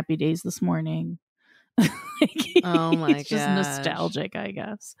watching Happy Days this morning. Oh my god, it's just nostalgic, I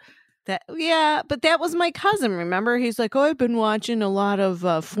guess. But that was my cousin. Remember, he's like, oh, I've been watching a lot of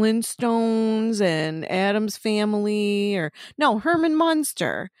Flintstones and Addams Family, or no, Herman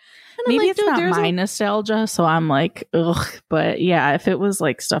Munster. And maybe like, it's not my nostalgia, so I'm like, ugh. But yeah, if it was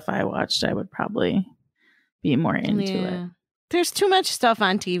like stuff I watched, I would probably be more into it. There's too much stuff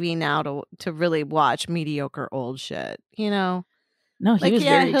on TV now to really watch mediocre old shit, you know? No, he was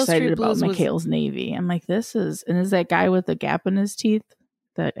very excited about McHale's Navy. I'm like, is that guy with the gap in his teeth?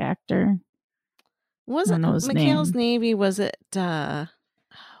 that actor. Was it McHale's Navy? Was it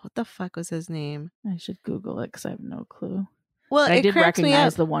what the fuck was his name? I should Google it because I have no clue. Well, but I did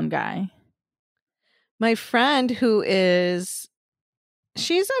recognize the one guy. My friend she's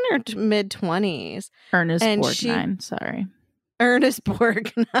in her mid-20s. Ernest Borgnine, sorry. Ernest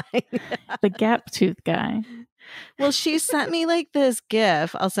Borgnine. The gap tooth guy. Well, she sent me like this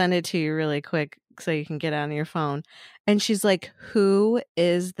GIF. I'll send it to you really quick so you can get it on your phone. And she's like, who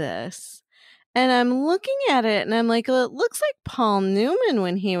is this? And I'm looking at it and I'm like, well, it looks like Paul Newman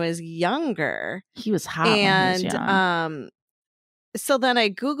when he was younger. He was hot when he was young. So then I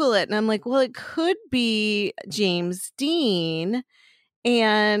Google it and I'm like, well, it could be James Dean.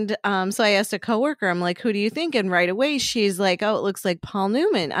 And so I asked a coworker, I'm like, who do you think? And right away she's like, oh, it looks like Paul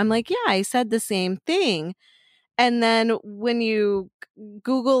Newman. I'm like, yeah, I said the same thing. And then when you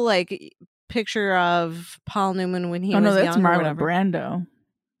Google like picture of Paul Newman when he was young. Oh, no, that's Marlon Brando.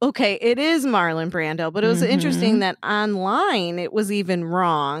 Okay, it is Marlon Brando, but it was interesting that online it was even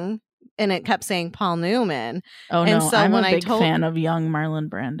wrong, and it kept saying Paul Newman. Oh, and no, so I'm a big fan of young Marlon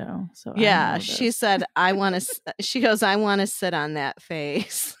Brando. So yeah, she said, she goes, I want to sit on that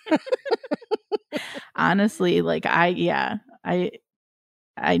face. Honestly, like I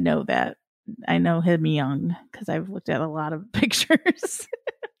know that. I know him young because I've looked at a lot of pictures.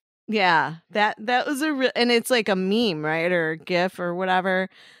 Yeah, that was and it's like a meme, right, or a GIF or whatever,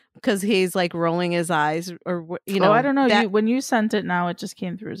 because he's like rolling his eyes, or Oh, I don't know. When you sent it, now it just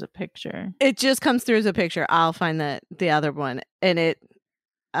came through as a picture. It just comes through as a picture. I'll find the other one, and it,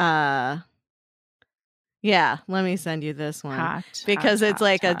 yeah. Let me send you this one because it's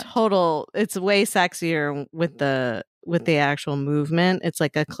like a total. It's way sexier with the actual movement. It's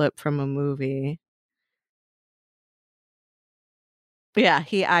like a clip from a movie. Yeah,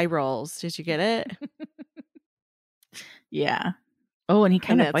 he eye rolls. Did you get it? Yeah. Oh, and he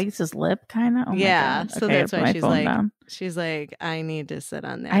kind of bites his lip, kind of. Oh yeah. So that's why she's like, I need to sit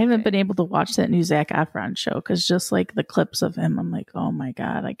on that. I haven't been able to watch that new Zac Efron show because just like the clips of him, I'm like, oh my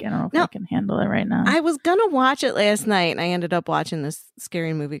God, I don't know if I can handle it right now. I was gonna watch it last night, and I ended up watching this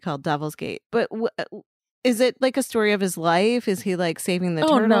scary movie called Devil's Gate. But is it like a story of his life? Is he like saving the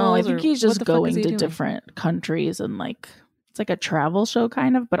turtles? No, I think he's just going to different countries and like. It's like a travel show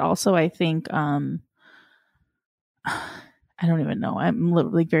kind of, but also I think I don't even know. I'm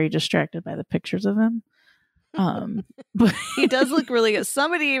literally very distracted by the pictures of him. But he does look really good.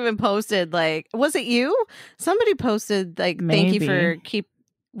 Somebody even posted like, was it you? Somebody posted like, thank you for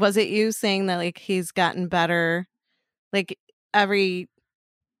was it you saying that like he's gotten better? Like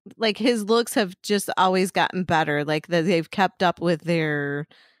his looks have just always gotten better. Like that they've kept up with their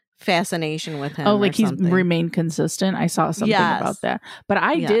fascination with him. Oh, like he's remained consistent. I saw something about that. But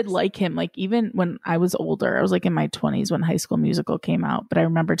I did like him. Like even when I was older, I was like in my 20s when High School Musical came out. But I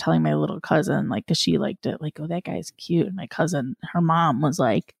remember telling my little cousin, like, because she liked it, like, oh, that guy's cute. And my cousin, her mom was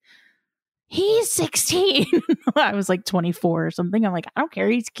like, he's 16. I was like 24 or something. I'm like, I don't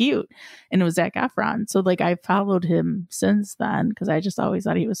care. He's cute. And it was Zac Efron. So like I followed him since then because I just always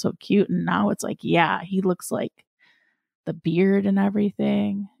thought he was so cute. And now it's like, yeah, he looks like the beard and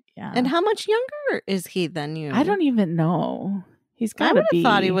everything. Yeah. And how much younger is he than you? I don't even know. He's got to be. I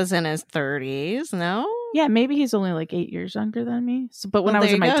thought he was in his 30s. No? Yeah, maybe he's only like 8 years younger than me. So, but when I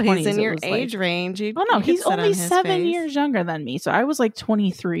was in my 20s, he's in your age range. Oh no, he's only 7 years younger than me. So I was like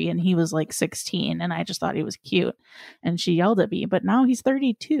 23 and he was like 16, and I just thought he was cute. And she yelled at me, but now he's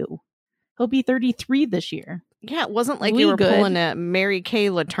 32. He'll be 33 this year. Yeah, it wasn't like you were pulling at Mary Kay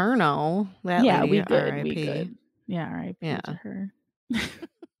Letourneau. Yeah, we good. Yeah, R.I.P. to her.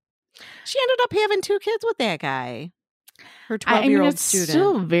 She ended up having 2 kids with that guy. Her 12-year-old student. It's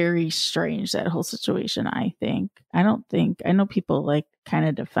still very strange, that whole situation, I think. I know people like kind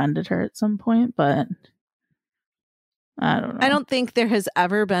of defended her at some point, but I don't know. I don't think there has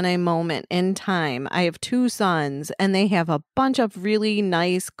ever been a moment in time. I have 2 sons and they have a bunch of really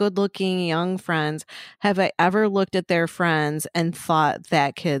nice, good-looking young friends. Have I ever looked at their friends and thought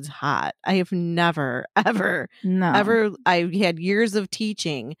that kid's hot? I have never, ever, I had years of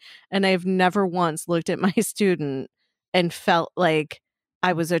teaching and I've never once looked at my student and felt like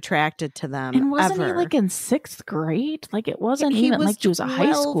I was attracted to them. And wasn't he like in 6th grade? Like it wasn't even like he was a high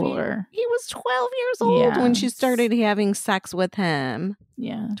schooler. He was 12 years old when she started having sex with him.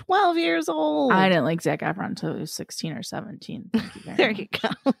 Yeah. 12 years old. I didn't like Zac Efron until he was 16 or 17. There you go.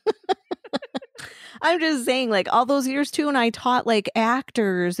 I'm just saying, like all those years too, and I taught like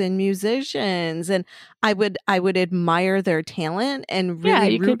actors and musicians, and I would admire their talent and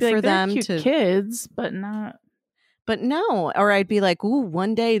really root for them cute to kids, but not. But no, or I'd be like, ooh,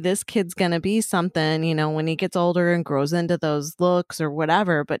 one day this kid's going to be something, you know, when he gets older and grows into those looks or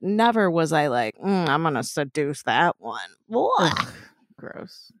whatever. But never was I like, I'm going to seduce that one. Ugh,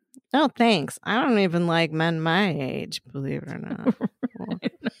 gross. Oh, thanks. I don't even like men my age, believe it or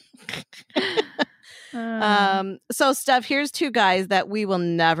not. So, Steph, here's two guys that we will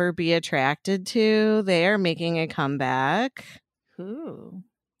never be attracted to. They are making a comeback. Ooh.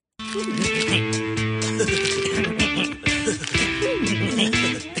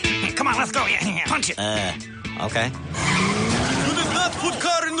 Come on, let's go. Yeah, punch it. Okay. You did not put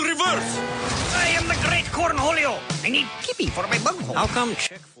car in reverse. I am the great Cornholio. I need tippy for my bunghole. How come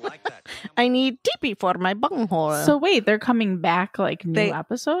chicks like that? I need tippy for my bunghole. So wait, they're coming back like new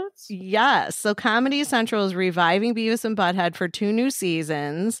episodes? Yes. So Comedy Central is reviving Beavis and Butthead for 2 new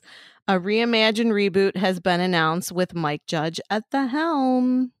seasons. A reimagined reboot has been announced with Mike Judge at the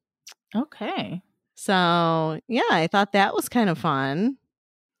helm. Okay. So, yeah, I thought that was kind of fun.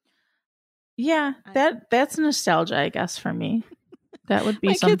 Yeah, that's nostalgia, I guess, for me. That would be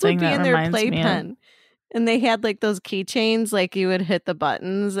My something kids would be that in their reminds me playpen. of. And they had like those keychains, like you would hit the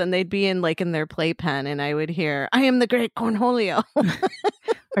buttons and they'd be in their playpen and I would hear, I am the great Cornholio.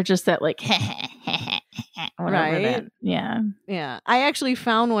 Or just that like, right? Yeah. Yeah. I actually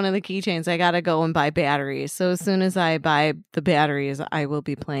found one of the keychains. I got to go and buy batteries. So as soon as I buy the batteries, I will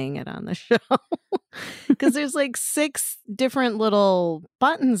be playing it on the show. Because there's like 6 different little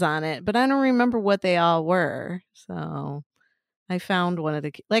buttons on it, but I don't remember what they all were. So I found one of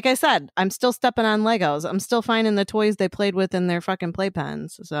the, like I said, I'm still stepping on Legos. I'm still finding the toys they played with in their fucking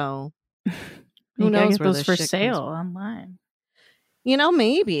playpens. So who knows where those for sale online? You know,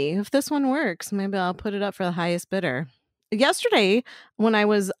 maybe if this one works, maybe I'll put it up for the highest bidder. Yesterday, when I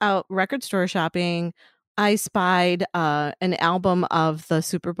was out record store shopping, I spied an album of the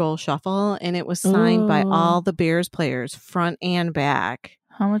Super Bowl Shuffle, and it was signed by all the Bears players, front and back.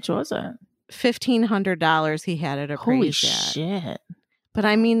 How much was it? $1,500 he had it appraised Holy at. shit. But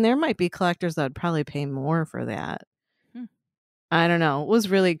I mean, there might be collectors that would probably pay more for that. I don't know. It was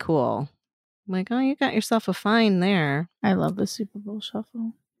really cool. I'm like, oh, you got yourself a find there. I love the Super Bowl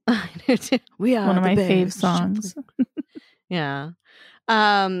Shuffle. We are one of my Bears. fave songs. Yeah.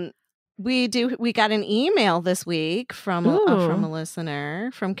 We got an email this week from a listener,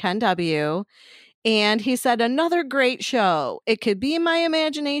 from Ken W. And he said, another great show. It could be my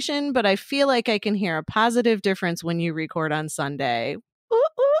imagination, but I feel like I can hear a positive difference when you record on Sunday.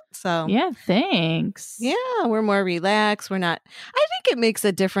 So yeah, thanks. Yeah, we're more relaxed. We're not. I think it makes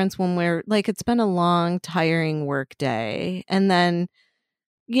a difference when we're like, it's been a long, tiring work day. And then,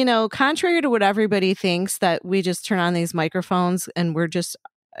 you know, contrary to what everybody thinks, that we just turn on these microphones and we're just,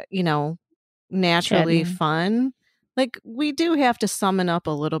 you know, naturally fun. Like, we do have to summon up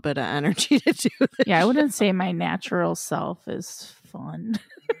a little bit of energy to do this. Yeah, I wouldn't say my natural self is fun.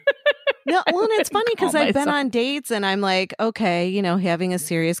 No, well, and it's funny because I've been on dates and I'm like, okay, you know, having a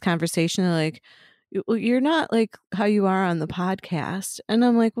serious conversation, like, you're not like how you are on the podcast. And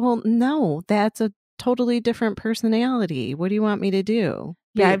I'm like, well, no, that's a totally different personality. What do you want me to do?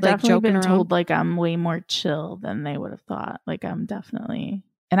 Yeah, I've definitely been told like I'm way more chill than they would have thought. Like I'm definitely,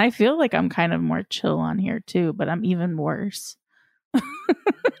 and I feel like I'm kind of more chill on here too, but I'm even worse.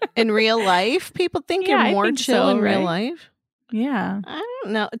 In real life, people think you're more chill in real life. Yeah. I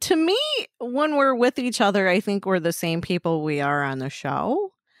don't know. To me, when we're with each other, I think we're the same people we are on the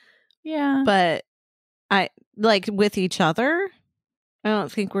show. Yeah. But I like with each other, I don't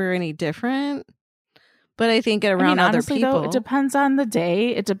think we're any different. But I think around honestly, other people. Though, it depends on the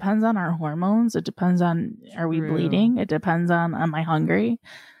day. It depends on our hormones. It depends on, are we bleeding? It depends on, am I hungry?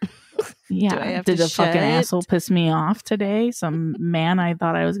 Yeah. Did a fucking asshole piss me off today? Some man I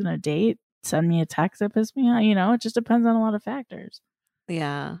thought I was going to date send me a text that pissed me off. You know, it just depends on a lot of factors.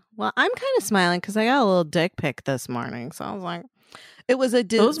 Yeah. Well, I'm kind of smiling because I got a little dick pic this morning. So I was like, it was a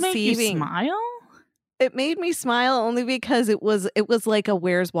deceiving. Those make you smile? It made me smile only because it was like a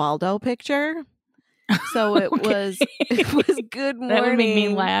Where's Waldo picture. So it was good morning. That would make me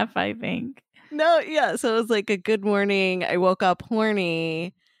laugh, I think. No, yeah. So it was like a good morning. I woke up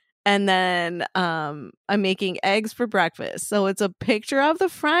horny. And then I'm making eggs for breakfast. So it's a picture of the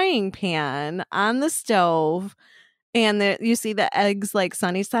frying pan on the stove. And you see the eggs like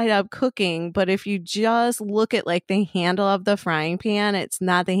sunny side up cooking. But if you just look at like the handle of the frying pan, it's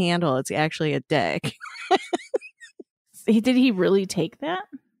not the handle. It's actually a dick. Did he really take that?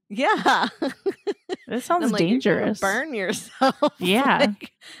 Yeah. That sounds like, dangerous. Burn yourself. Yeah.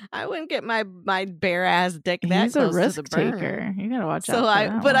 Like, I wouldn't get my bare ass dick that He's close a risk to the burn. taker. You gotta watch out. So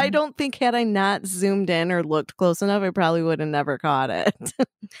I I don't think had I not zoomed in or looked close enough, I probably would have never caught it.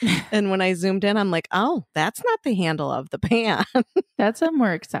 And when I zoomed in, I'm like, oh, that's not the handle of the pan. That's a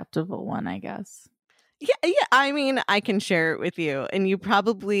more acceptable one, I guess. Yeah. I mean, I can share it with you, and you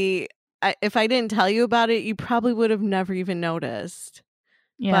probably, if I didn't tell you about it, you probably would have never even noticed.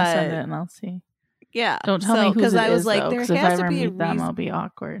 Yeah, send it and I'll see. Yeah. Don't tell me who because I was is, like, though, there if I has ever to be meet them, I'll be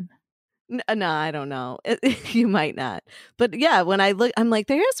awkward. No, I don't know. You might not. But yeah, when I look, I'm like,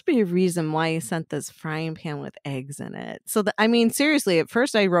 there has to be a reason why he sent this frying pan with eggs in it. So, I mean, seriously, at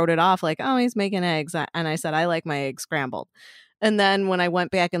first I wrote it off like, oh, he's making eggs. And I said, I like my eggs scrambled. And then when I went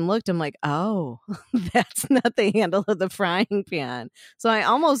back and looked, I'm like, oh, that's not the handle of the frying pan. So I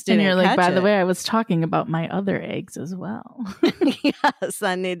almost didn't. And you're like, by it. the way, I was talking about my other eggs as well. Yes,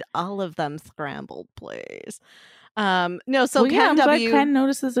 I need all of them scrambled, please. No, so well, Ken I'm W. glad Ken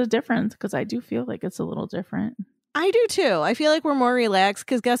notices a difference because I do feel like it's a little different. I do too. I feel like we're more relaxed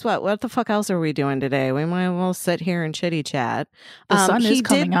because guess what? What the fuck else are we doing today? We might as well sit here and chitty chat. The sun is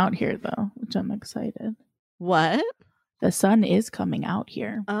coming out here though, which I'm excited. What? The sun is coming out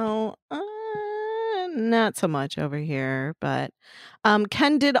here. Oh, not so much over here. But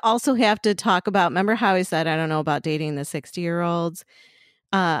Ken did also have to talk about, remember how he said, I don't know about dating the 60-year-olds.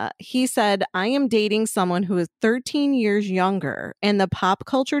 He said, I am dating someone who is 13 years younger, and the pop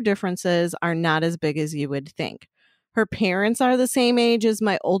culture differences are not as big as you would think. Her parents are the same age as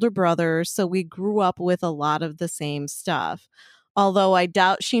my older brother, so we grew up with a lot of the same stuff. Although I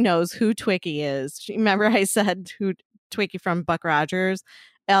doubt she knows who Twiggy is. Remember I said who Twiggy from Buck Rogers?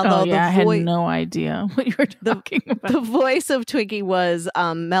 Although I had no idea what you were talking about. The voice of Twiggy was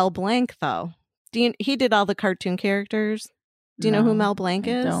Mel Blanc, though. He did all the cartoon characters. Do you know who Mel Blanc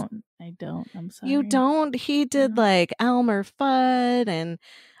is? I don't. I'm sorry. You don't? He did like Elmer Fudd and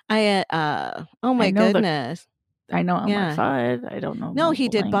oh my goodness. I know Elmer Fudd. I don't know. No, he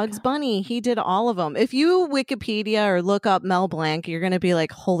did Bugs Bunny. He did all of them. If you Wikipedia or look up Mel Blanc, you're going to be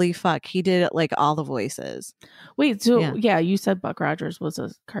like, holy fuck. He did like all the voices. Wait, so yeah, you said Buck Rogers was a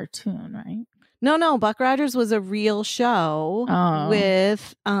cartoon, right? No, Buck Rogers was a real show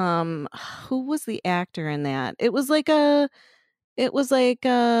with who was the actor in that? It was like a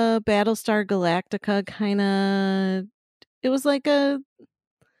Battlestar Galactica kind of. It was like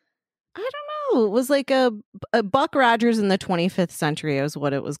I don't know. It was like a Buck Rogers in the 25th century is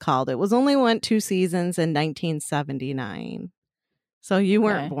what it was called. It was only went 2 seasons in 1979. So you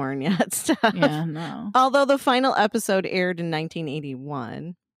weren't born yet, Steph. Yeah, no. Although the final episode aired in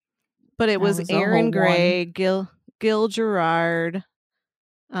 1981. But it was Aaron Gray, Gil Gerard.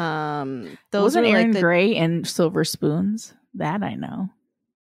 Those wasn't were Aaron Gray in Silver Spoons? That I know.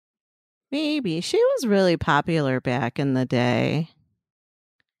 Maybe. She was really popular back in the day.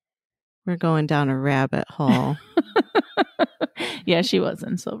 We're going down a rabbit hole. Yeah, she was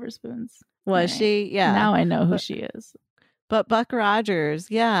in Silver Spoons. Was she? Yeah. Now I know who she is. But Buck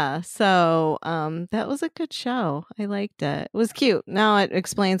Rogers, yeah. So that was a good show. I liked it. It was cute. Now it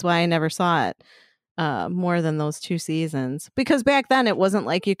explains why I never saw it more than those 2 seasons. Because back then it wasn't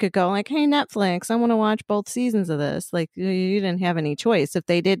like you could go like, hey, Netflix, I want to watch both seasons of this. Like you didn't have any choice. If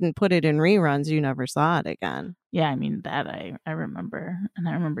they didn't put it in reruns, you never saw it again. Yeah, I mean, that I remember. And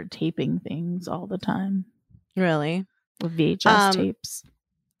I remember taping things all the time. Really? With VHS tapes.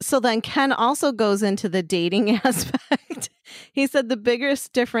 So then Ken also goes into the dating aspect. He said the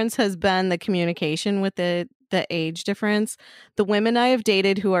biggest difference has been the communication with the age difference. The women I have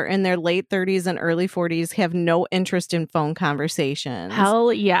dated who are in their late 30s and early 40s have no interest in phone conversations.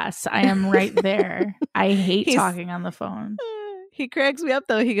 Hell yes, I am right there. I hate talking on the phone. He cracks me up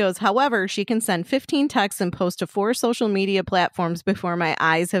though. He goes, however, she can send 15 texts and post to 4 social media platforms before my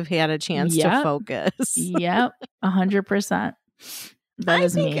eyes have had a chance to focus. Yep, 100%. That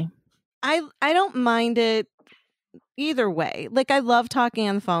is me. I don't mind it either way. Like I love talking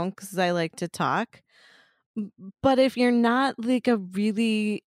on the phone because I like to talk. But if you're not like a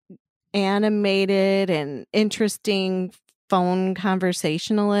really animated and interesting phone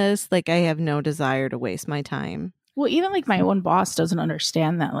conversationalist, like I have no desire to waste my time. Well, even like my own boss doesn't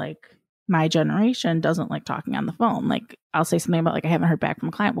understand that like my generation doesn't like talking on the phone. Like I'll say something about like I haven't heard back from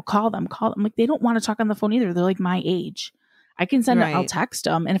a client. Well, call them. Like they don't want to talk on the phone either. They're like my age. I can send I'll text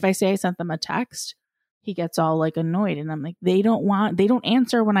them. And if I say I sent them a text, he gets all like annoyed. And I'm like, they don't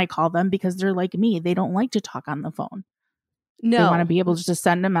answer when I call them because they're like me. They don't like to talk on the phone. No. They want to be able to just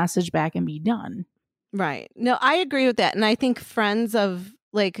send a message back and be done. Right. No, I agree with that. And I think friends of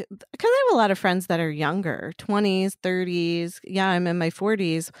like, because I have a lot of friends that are younger, 20s, 30s. Yeah, I'm in my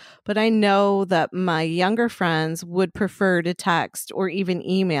 40s, but I know that my younger friends would prefer to text or even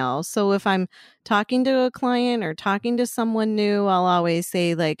email. So if I'm talking to a client or talking to someone new, I'll always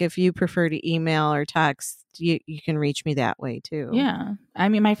say, like, if you prefer to email or text, you can reach me that way too. Yeah. I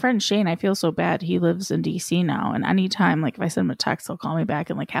mean, my friend Shane, I feel so bad. He lives in DC now. And anytime, like, if I send him a text, he'll call me back.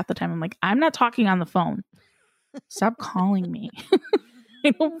 And like half the time I'm like, I'm not talking on the phone. Stop calling me.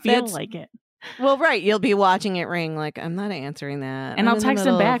 I don't feel like it. Well, right. You'll be watching it ring. Like, I'm not answering that. And I'll text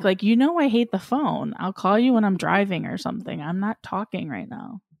him back. Like, I hate the phone. I'll call you when I'm driving or something. I'm not talking right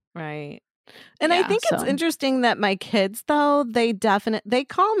now. Right. And I think it's interesting that my kids, though, they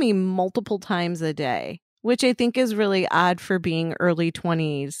call me multiple times a day, which I think is really odd for being early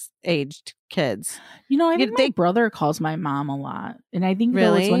 20s aged kids. I think my brother calls my mom a lot. And I think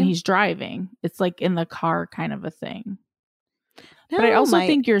that it's when he's driving. It's like in the car kind of a thing. No, but I also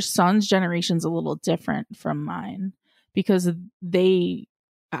think your son's generation's a little different from mine because they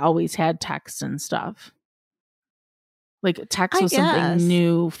always had text and stuff. Like text was something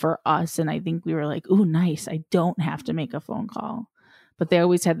new for us. And I think we were like, ooh, nice. I don't have to make a phone call. But they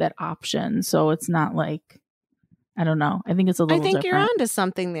always had that option. So it's not like, I don't know. I think it's a little different. You're onto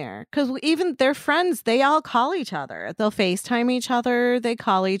something there. Because even their friends, they all call each other. They'll FaceTime each other. They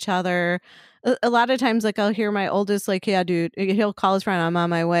call each other. A lot of times, like, I'll hear my oldest, like, yeah, dude, he'll call his friend, I'm on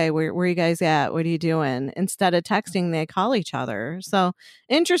my way. Where you guys at? What are you doing? Instead of texting, they call each other. So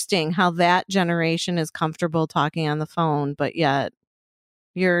interesting how that generation is comfortable talking on the phone, but yet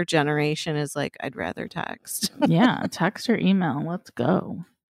your generation is like, I'd rather text. Yeah, text or email. Let's go.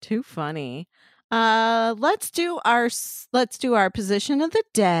 Too funny. Let's do our position of the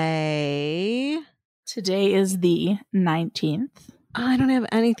day. Today is the 19th. I don't have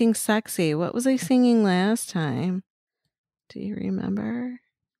anything sexy. What was I singing last time? Do you remember?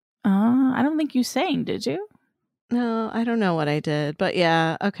 I don't think you sang, did you? No, I don't know what I did. But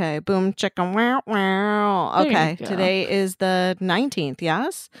yeah, okay. Boom, chicken, wow, wow. Okay, today is the 19th,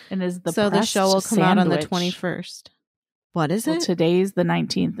 yes? And is the the show will come out on the 21st. What is it? Today's the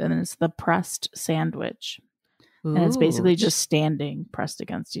 19th, and it's the pressed sandwich. Ooh. And it's basically just standing pressed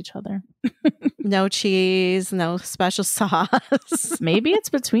against each other. No cheese, no special sauce. Maybe it's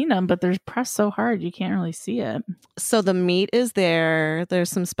between them, but they're pressed so hard you can't really see it. So the meat is there. There's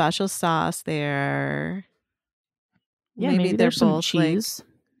some special sauce there. Yeah, maybe there's some cheese.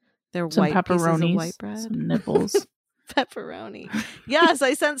 They're some white pieces of white bread. Some nipples. Pepperoni. Yes,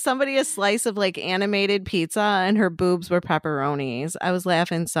 I sent somebody a slice of like animated pizza and her boobs were pepperonis. I was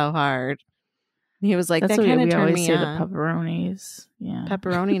laughing so hard. He was like, that kind of turned me on. The pepperonis. Yeah.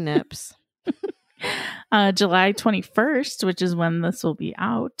 Pepperoni nips. July 21st, which is when this will be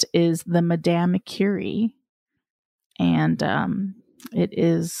out, is the Madame Curie. And it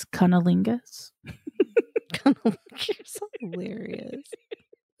is cunnilingus. Cunnilingus. You're so hilarious.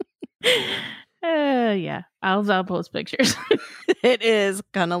 Yeah. I'll post pictures. It is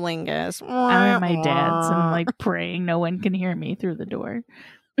cunnilingus. I'm at my dad's and I'm like praying no one can hear me through the door.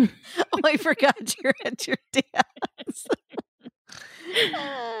 Oh, I forgot you're at your dad's.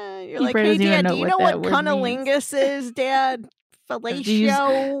 You're like, hey, Dad, do you know what cunnilingus is, Dad?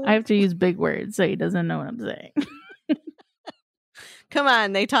 Fellatio. I have to use big words so he doesn't know what I'm saying. Come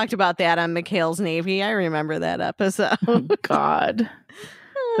on, they talked about that on McHale's Navy. I remember that episode. Oh, God.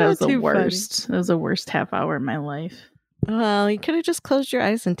 That was the worst. Funny. That was the worst half hour of my life. Well, you could have just closed your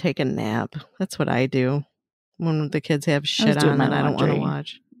eyes and taken a nap. That's what I do when the kids have shit on that I don't want to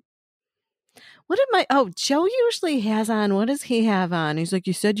watch. Joe usually has on, what does he have on? He's like,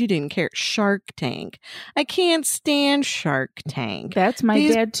 you said you didn't care. Shark Tank. I can't stand Shark Tank. That's my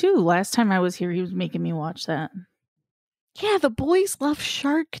dad too. Last time I was here, he was making me watch that. Yeah, the boys love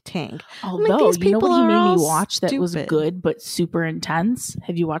Shark Tank. Although, like, you know what he made me watch that was good but super intense?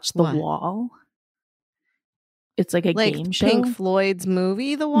 Have you watched The Wall? It's like a game show. Pink Floyd's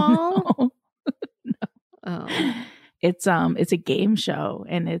movie, The Wall? No. Oh. It's a game show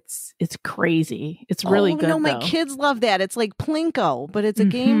and it's crazy. It's really good. No, my kids love that. It's like Plinko, but it's a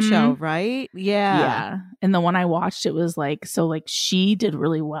game show, right? Yeah. Yeah. And the one I watched, it was like, so like she did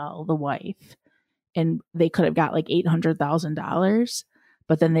really well, the wife, and they could have got like $800,000,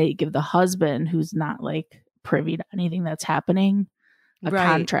 but then they give the husband, who's not like privy to anything that's happening, a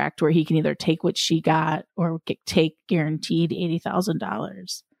contract where he can either take what she got or take guaranteed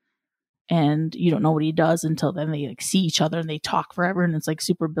 $80,000. And you don't know what he does until then they like see each other and they talk forever and it's like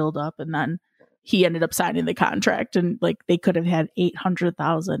super build up. And then he ended up signing the contract, and like they could have had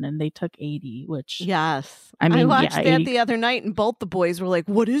 800,000 and they took 80, which yes. I mean, I watched yeah, that 80. the other night and both the boys were like,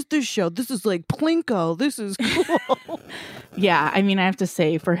 what is this show? This is like Plinko. This is cool. Yeah, I mean, I have to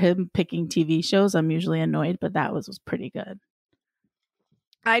say for him picking TV shows, I'm usually annoyed, but that was pretty good.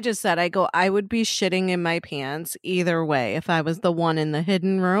 I just said, I would be shitting in my pants either way if I was the one in the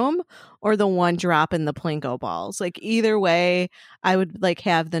hidden room or the one dropping the Plinko balls. Like either way, I would like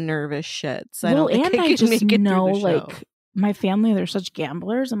have the nervous shits. I don't think I could make it know, through the show. like my family, they're such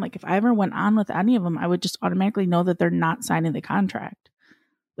gamblers. I'm like, if I ever went on with any of them, I would just automatically know that they're not signing the contract,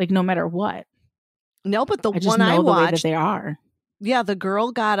 like no matter what. No, but the I just one know I the way watched, that they are. yeah, the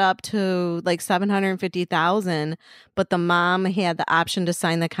girl got up to like 750,000, but the mom had the option to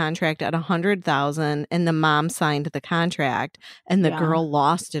sign the contract at 100,000, and the mom signed the contract, and the girl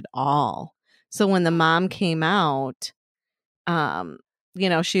lost it all. So when the mom came out, you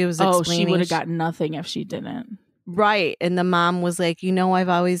know, she was explaining, she would have gotten nothing if she didn't. Right. And the mom was like, you know, I've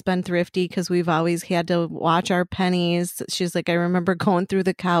always been thrifty because we've always had to watch our pennies. She's like, I remember going through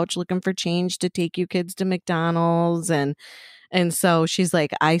the couch looking for change to take you kids to McDonald's. And so she's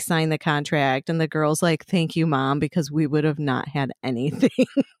like, I signed the contract. And the girl's like, thank you, Mom, because we would have not had anything.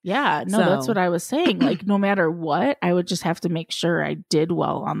 Yeah, no, that's what I was saying. Like, no matter what, I would just have to make sure I did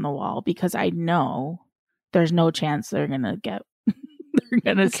well on the wall because I know there's no chance they're going to get, they're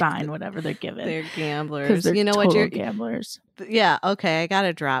going to sign whatever they're given. They're gamblers. They're you know what? You're gamblers. Yeah. Okay. I got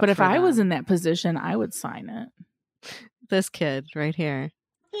to drop. But if I was in that position, I would sign it. This kid right here.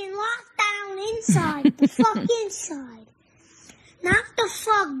 In lockdown inside, the fuck inside. Not the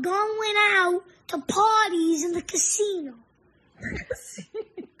fuck going out to parties in the casino.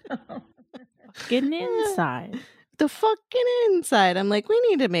 Getting inside. The fucking inside. I'm like, we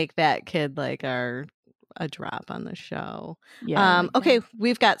need to make that kid like a drop on the show. Yeah. Okay,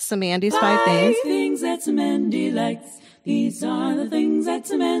 we've got Samandy's 5 things. 5 things that Samandy likes. These are the things that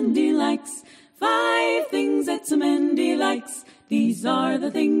Samandy likes. 5 things that Samandy likes. These are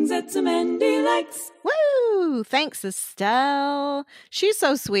the things that Samandy likes. Woo! Thanks, Estelle. She's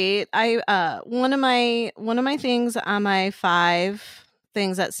so sweet. I one of my things on my 5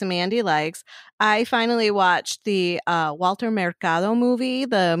 things that Samandy likes. I finally watched the Walter Mercado movie,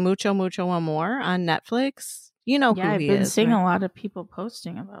 the Mucho Mucho Amor on Netflix. You know who he is. I've been seeing a lot of people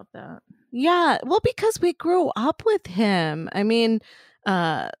posting about that. Yeah, well, because we grew up with him. I mean,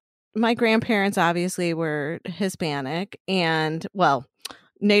 my grandparents obviously were Hispanic and, well,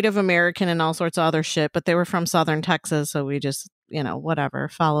 Native American and all sorts of other shit, but they were from Southern Texas. So we just, you know, whatever,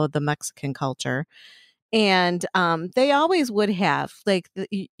 followed the Mexican culture. And they always would have like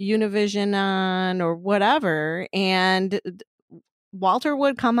the Univision on or whatever. And Walter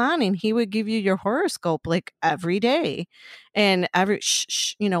would come on and he would give you your horoscope like every day. And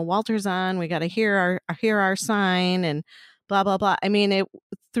you know, Walter's on, we got to hear our sign and blah, blah, blah. I mean, it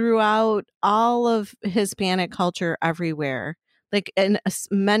throughout all of Hispanic culture everywhere, like in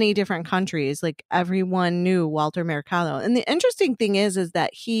many different countries, like everyone knew Walter Mercado. And the interesting thing is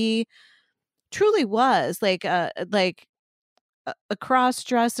that he truly was like a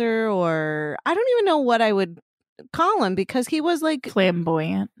cross-dresser, or I don't even know what I would call him, because he was like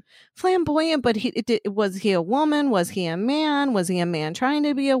flamboyant, but was he a woman? Was he a man? Was he a man trying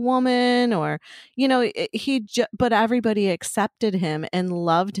to be a woman? Or, you know, but everybody accepted him and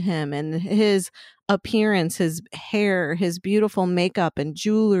loved him, and his appearance, his hair, his beautiful makeup and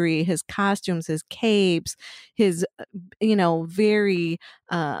jewelry, his costumes, his capes, his, you know, very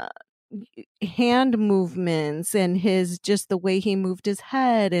hand movements, and his just the way he moved his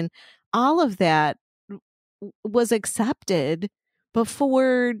head, and all of that was accepted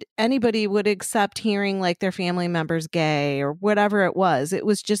before anybody would accept hearing like their family members gay or whatever it was. It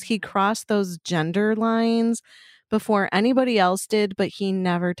was just he crossed those gender lines before anybody else did, but he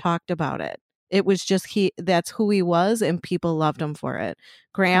never talked about it. It was just that's who he was, and people loved him for it.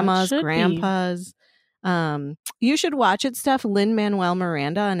 Grandmas, grandpas. You should watch it, Steph. Lin-Manuel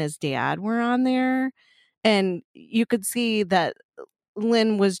Miranda and his dad were on there, and you could see that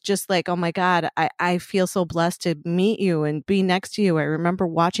Lynn was just like, oh my God, I feel so blessed to meet you and be next to you. I remember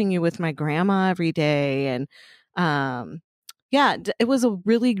watching you with my grandma every day. And yeah, it was a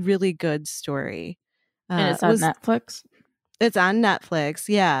really, really good story. And it's on Netflix? It's on Netflix,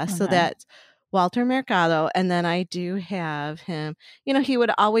 yeah. Okay. So that's Walter Mercado. And then I do have him, you know, he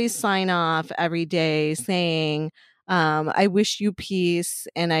would always sign off every day saying, I wish you peace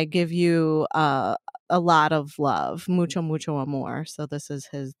and I give you a lot of love, mucho, mucho amor. So this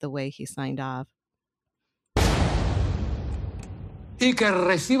is the way he signed off. Y que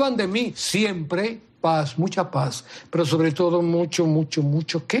reciban de mí siempre paz, mucha paz, pero sobre todo mucho, mucho,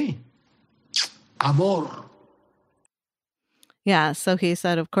 mucho ¿qué? amor. Yeah, so he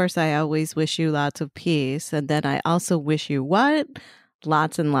said, of course, I always wish you lots of peace. And then I also wish you what?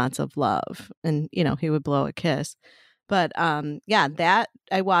 Lots and lots of love. And, you know, he would blow a kiss. But yeah, that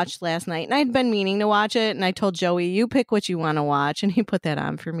I watched last night. And I'd been meaning to watch it. And I told Joey, you pick what you want to watch. And he put that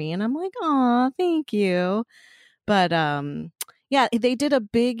on for me. And I'm like, aw, thank you. But yeah, they did a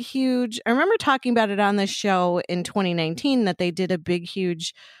big, huge, I remember talking about it on the show in 2019 that they did a big,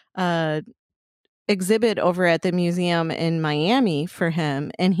 huge exhibit over at the museum in Miami for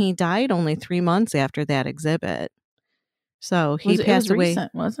him, and he died only 3 months after that exhibit. So he passed away.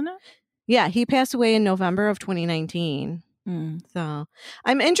 Recent, wasn't it? Yeah, he passed away in November of 2019. So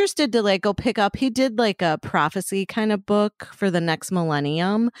I'm interested to like go pick up. He did like a prophecy kind of book for the next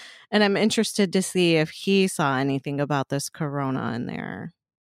millennium, and I'm interested to see if he saw anything about this corona in there.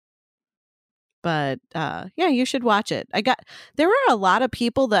 But yeah, you should watch it. There were a lot of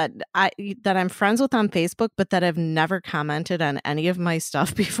people that I'm friends with on Facebook, but that have never commented on any of my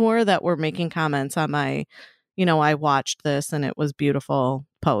stuff before that were making comments on my, you know, I watched this and it was beautiful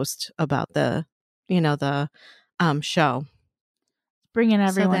post about the, you know, the show. Bringing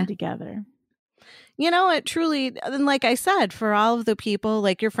everyone together. You know, it truly, and like I said, for all of the people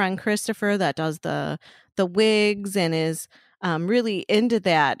like your friend Christopher that does the wigs and is really into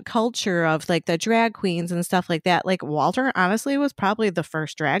that culture of like the drag queens and stuff like that. Like Walter honestly was probably the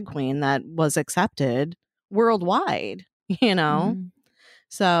first drag queen that was accepted worldwide, you know?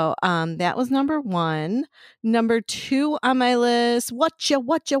 So that was number 1. Number 2 on my list, what you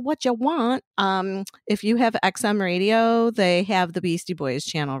want. If you have XM radio, they have the Beastie Boys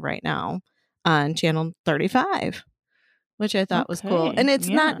channel right now on channel 35. Which I thought was cool. And it's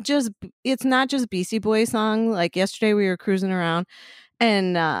not just Beastie Boys song. Like yesterday we were cruising around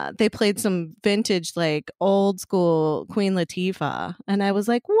and they played some vintage, like old school Queen Latifah. And I was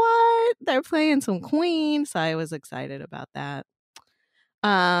like, what? They're playing some Queen. So I was excited about that.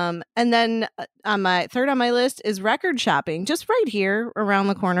 And then on my third on my list is record shopping. Just right here around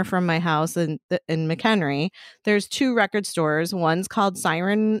the corner from my house in McHenry, there's 2 record stores. One's called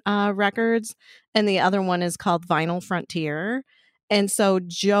Siren Records, and the other one is called Vinyl Frontier. And so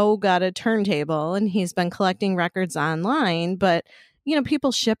Joe got a turntable, and he's been collecting records online, but you know,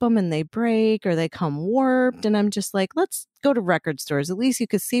 people ship them and they break or they come warped. And I'm just like, let's go to record stores. At least you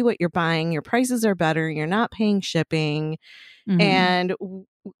could see what you're buying. Your prices are better. You're not paying shipping. And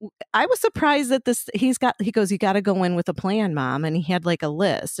I was surprised that he goes, you got to go in with a plan, Mom. And he had like a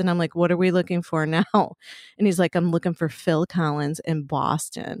list. And I'm like, what are we looking for now? And he's like, I'm looking for Phil Collins in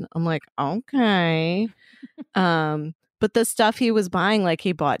Boston. I'm like, okay. But the stuff he was buying, like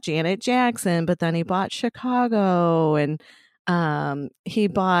he bought Janet Jackson, but then he bought Chicago and he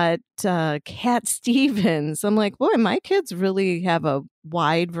bought Cat Stevens. I'm like, boy, my kids really have a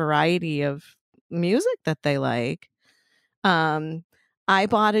wide variety of music that they like. I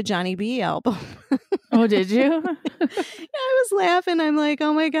bought a Johnny B album. Oh, did you? I was laughing. I'm like,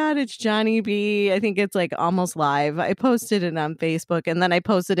 oh my God, it's Johnny B. I think it's like almost live. I posted it on Facebook and then I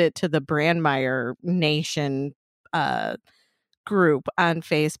posted it to the Brandmeier Nation group on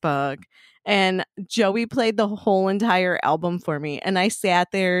Facebook. And Joey played the whole entire album for me. And I sat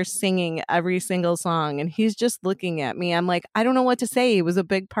there singing every single song. And he's just looking at me. I'm like, I don't know what to say. It was a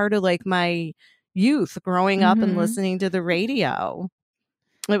big part of like my youth growing up and listening to the radio.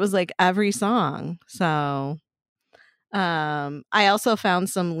 It was like every song. So I also found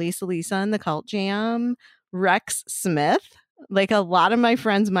some Lisa and the Cult Jam, Rex Smith. Like a lot of my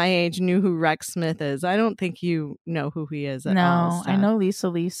friends my age knew who Rex Smith is. I don't think you know who he is at all. No, I know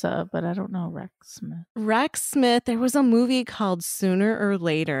Lisa, but I don't know Rex Smith. Rex Smith, there was a movie called Sooner or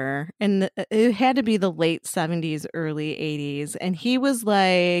Later, and it had to be the late 70s, early 80s. And he was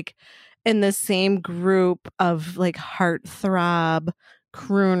like in the same group of like heartthrob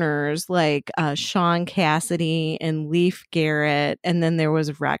crooners like Sean Cassidy and Leif Garrett, and then there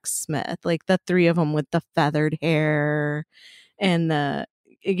was Rex Smith, like the 3 of them with the feathered hair and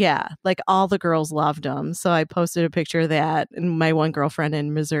like all the girls loved him. So I posted a picture of that, and my one girlfriend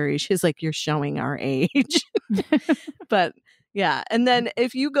in Missouri, she's like, you're showing our age. But yeah, and then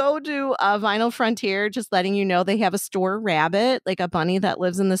if you go to Vinyl Frontier, just letting you know, they have a store rabbit, like a bunny that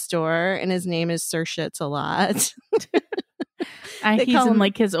lives in the store, and his name is Sir Shits a Lot. He's in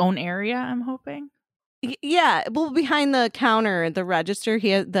like his own area, I'm hoping. Yeah, well, behind the counter, the register,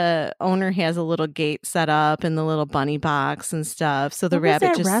 the owner has a little gate set up and the little bunny box and stuff. So the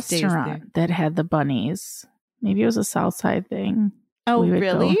rabbit just stays there. That had the bunnies. Maybe it was a Southside thing. Oh,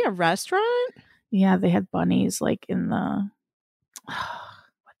 really? A restaurant? Yeah, they had bunnies like in the. What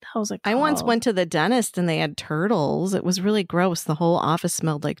the hell was it called? I once went to the dentist and they had turtles. It was really gross. The whole office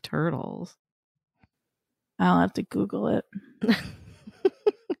smelled like turtles. I'll have to Google it.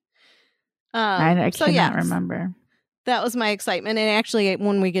 I cannot remember. That was my excitement. And actually,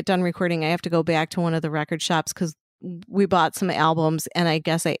 when we get done recording, I have to go back to one of the record shops because we bought some albums, and I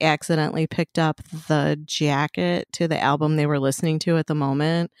guess I accidentally picked up the jacket to the album they were listening to at the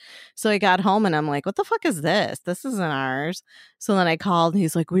moment. So I got home and I'm like, what the fuck is this? This isn't ours. So then I called and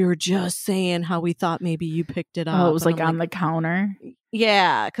he's like, we were just saying how we thought maybe you picked it up. Oh, it was like on the counter.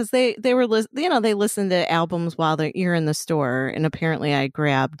 Yeah, because they were they listen to albums while you're in the store, and apparently I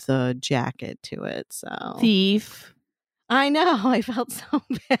grabbed the jacket to it. So thief. I know. I felt so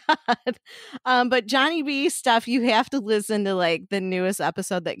bad. But Johnny B stuff, you have to listen to like the newest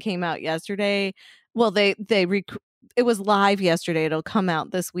episode that came out yesterday. Well, it was live yesterday. It'll come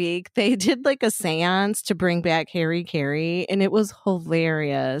out this week. They did like a seance to bring back Harry Carey, and it was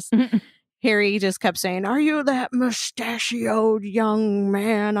hilarious. Harry just kept saying, "Are you that mustachioed young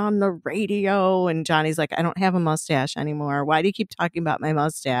man on the radio?" And Johnny's like, "I don't have a mustache anymore. Why do you keep talking about my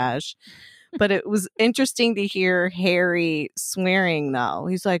mustache?" But it was interesting to hear Harry swearing, though.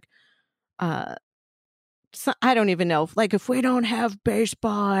 He's like, I don't even know. Like, if we don't have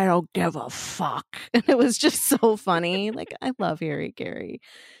baseball, I don't give a fuck. And it was just so funny. Like, I love Harry Carey.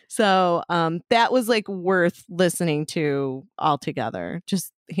 So that was like worth listening to altogether.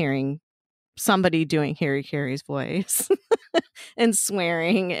 Just hearing somebody doing Harry Carey's voice and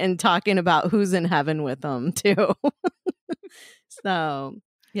swearing and talking about who's in heaven with them, too. So...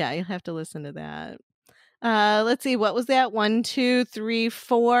 yeah, you'll have to listen to that. Let's see. What was that? 1, 2, 3,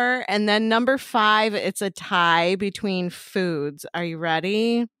 4. And then number 5, it's a tie between foods. Are you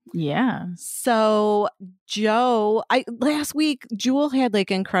ready? Yeah. So last week, Jewel had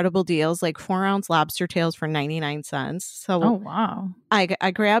like incredible deals, like 4-ounce lobster tails for 99 cents. So oh, wow.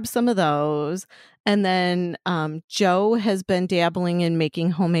 I grabbed some of those. And then Joe has been dabbling in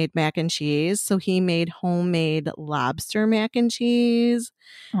making homemade mac and cheese. So he made homemade lobster mac and cheese.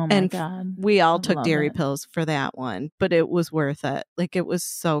 Oh my God. We all took dairy pills for that one, but it was worth it. Like, it was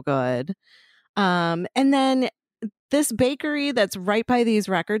so good. And then this bakery that's right by these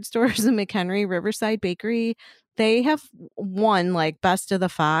record stores in McHenry, Riverside Bakery, they have won like Best of the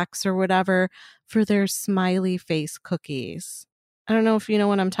Fox or whatever for their smiley face cookies. I don't know if you know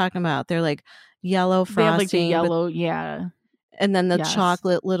what I'm talking about. They're like yellow frosting. They have like the yellow, yeah. And then the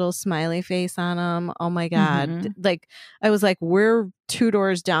chocolate little smiley face on them. Oh my God. Mm-hmm. Like, I was like, we're 2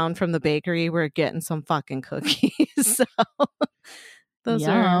 doors down from the bakery. We're getting some fucking cookies. So those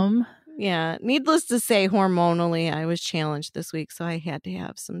Yum. Yeah. Needless to say, hormonally, I was challenged this week. So I had to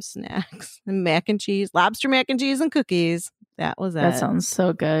have some snacks and mac and cheese, lobster mac and cheese and cookies. That was it. That sounds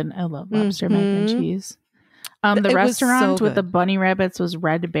so good. I love lobster mac and cheese. The restaurant with the bunny rabbits was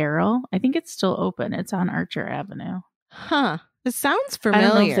Red Barrel. I think it's still open. It's on Archer Avenue. Huh. It sounds familiar. I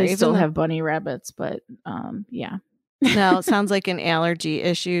don't know if they still have bunny rabbits, but yeah. No, it sounds like an allergy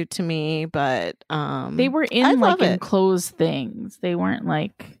issue to me, but they were in like enclosed things. They weren't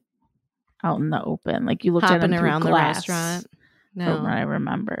like out in the open. Like you looked at them around glass, the restaurant. No, from what I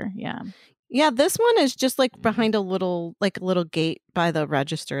remember. Yeah. Yeah, this one is just like behind a little gate by the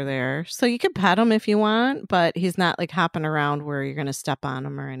register there. So you could pet him if you want, but he's not like hopping around where you're going to step on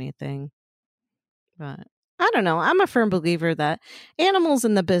him or anything. But I don't know. I'm a firm believer that animals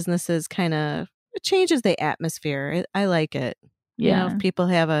in the businesses kind of changes the atmosphere. I like it. Yeah. You know, if people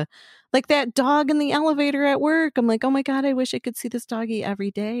have like that dog in the elevator at work, I'm like, oh my God, I wish I could see this doggy every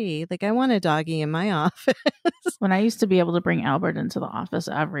day. Like, I want a doggy in my office. When I used to be able to bring Albert into the office,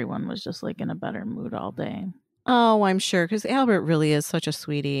 everyone was just like in a better mood all day. Oh, I'm sure. Because Albert really is such a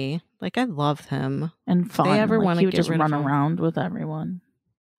sweetie. Like, I love him. And fun. They ever want to just run around with everyone.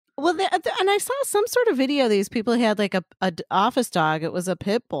 Well, and I saw some sort of video. These people had like a office dog. It was a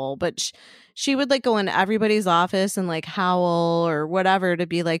pit bull, but she would like go in everybody's office and like howl or whatever to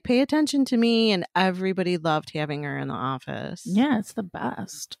be like, pay attention to me. And everybody loved having her in the office. Yeah, it's the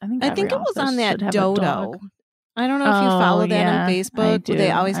best. I think it was on that Dodo. I don't know if you follow that on Facebook.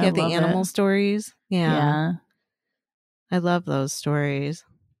 They always have the animal stories. Yeah. I love those stories.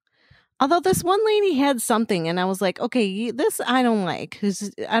 Although this one lady had something, and I was like, okay, this I don't like. Cause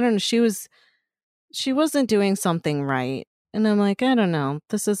I don't know. She wasn't doing something right. And I'm like, I don't know.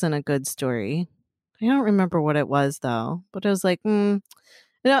 This isn't a good story. I don't remember what it was, though. But I was like, it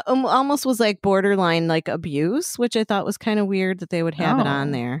almost was like borderline like abuse, which I thought was kind of weird that they would have it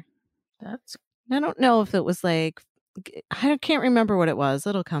on there. I don't know if it was like, I can't remember what it was.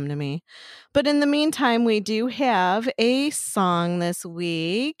 It'll come to me. But in the meantime, we do have a song this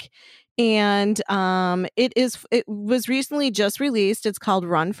week. And it was recently just released. It's called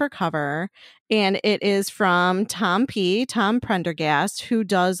Run for Cover. And it is from Tom Prendergast, who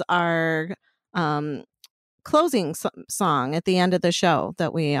does our closing song at the end of the show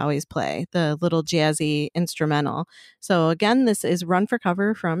that we always play, the little jazzy instrumental. So again, this is Run for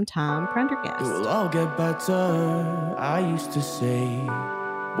Cover from Tom Prendergast. It will all get better, I used to say.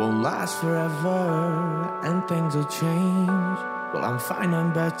 Won't last forever, and things will change. Well, I'm fine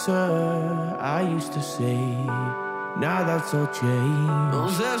and better, I used to say. Now that's all changed. Oh,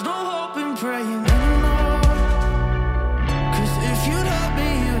 there's no hope in praying anymore. 'Cause if you'd help me,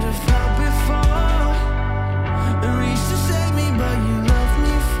 you'd have felt before. And reached to save me, but you left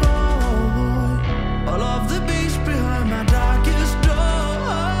me for all of the beasts behind my darkest door.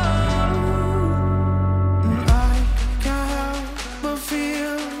 And I can't help but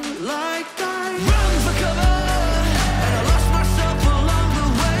feel like I run for cover. And I lost myself along the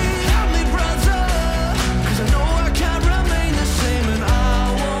way. Help me, brother, 'cause I know I can't remain the same. And I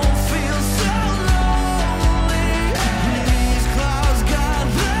won't feel so lonely when these clouds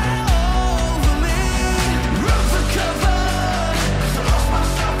gather over me. Run for cover, 'cause I lost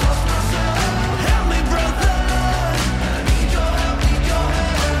myself. Help me, brother, I need your help, need your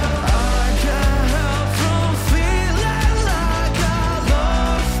help. I can't help from feeling like I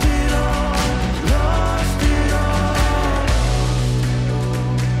lost it all, lost it all.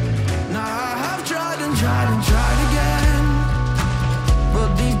 Now I have tried and tried and tried again, but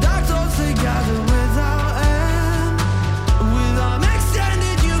these dark thoughts, they gather without end. With arms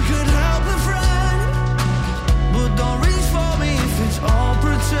extended, you could help a friend, but don't reach for me if it's all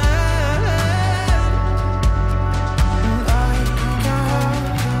pretend. And I can't help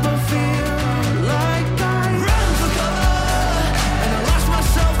but feel like I run for cover, and I lost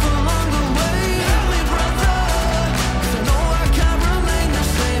myself along the way. Help me, brother, 'cause I know I can't remain the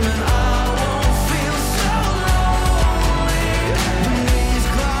same. And I won't feel so lonely when these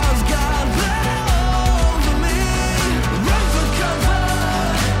clouds gather over me. Run for cover,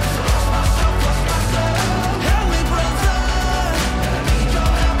 'cause I lost myself. Help me, brother, I need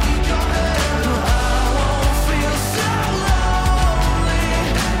your help, need your help. No, I won't feel so lonely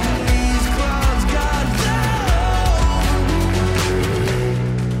when these clouds gather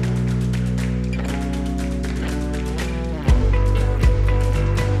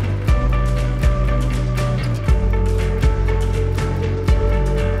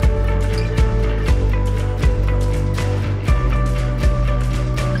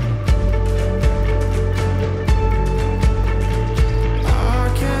I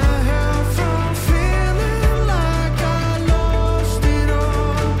can't help from feeling like I lost it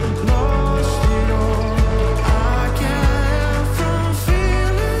all, lost it all. I can't help from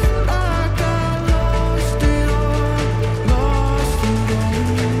feeling like I lost it all, lost it all,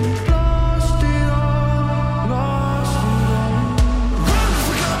 lost it all, lost it all. Run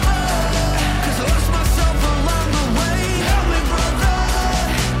for cover, 'cause I lost myself along the way. Help me, brother,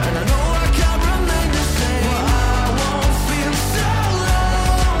 and I know I can't remain the same. Well, I won't feel so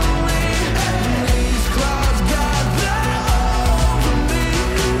lonely when these clouds gather over me.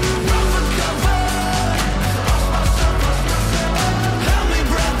 Run for cover, 'cause I lost myself. Help me,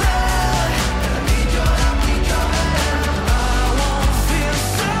 brother, I need your help, need your help. I won't feel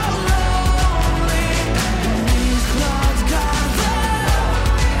so lonely when these clouds gather.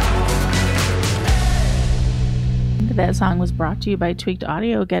 That song was brought to you by Tweaked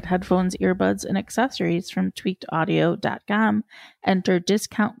Audio. Get headphones, earbuds, and accessories from tweakedaudio.com. Enter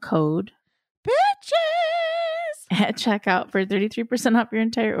discount code Bitches at checkout for 33% off your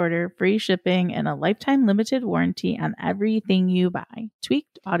entire order, free shipping, and a lifetime limited warranty on everything you buy.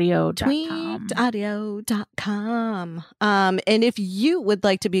 Tweakedaudio.com. tweakedaudio.com. And if you would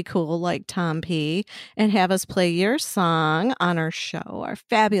like to be cool like Tom P and have us play your song on our show, our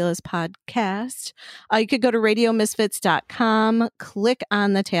fabulous podcast, you could go to radiomisfits.com, click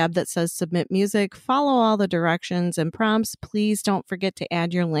on the tab that says submit music, follow all the directions and prompts. Please don't forget to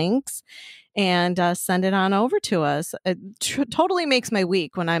add your links and send it on over to us. It totally makes my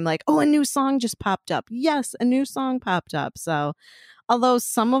week when I'm like, oh, a new song just popped up. Yes, a new song popped up. So although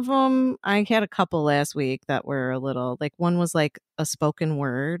some of them, I had a couple last week that were a little, like one was like a spoken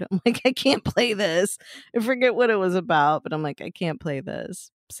word. I'm like, I can't play this. I forget what it was about, but I'm like, I can't play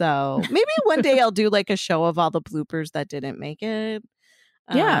this. So maybe one day I'll do like a show of all the bloopers that didn't make it.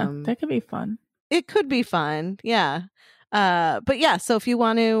 Yeah, that could be fun. It could be fun. Yeah. But yeah, so if you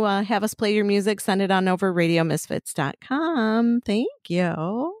want to have us play your music, send it on over radiomisfits.com. Thank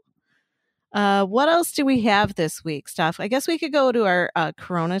you. What else do we have this week, Steph? I guess we could go to our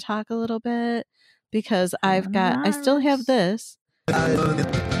Corona talk a little bit because I still have this. Oh,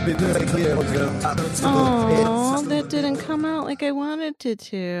 that didn't come out like I wanted it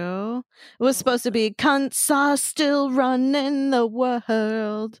to. It was supposed to be cunts are still running the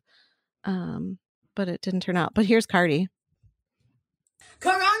world. but it didn't turn out. But here's Cardi.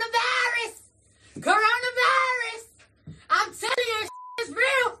 Coronavirus! Coronavirus! I'm telling you, it's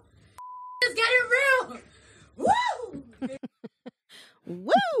real! It's getting real! Woo!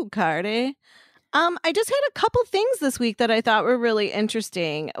 Woo, Cardi. I just had a couple things this week that I thought were really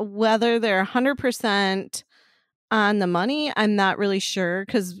interesting. Whether they're 100% on the money, I'm not really sure,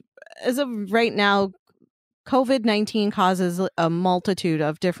 because as of right now, COVID-19 causes a multitude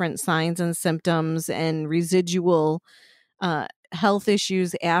of different signs and symptoms and residual health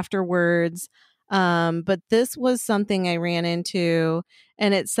issues afterwards. But this was something I ran into,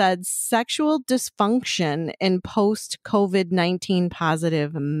 and it said sexual dysfunction in post-COVID-19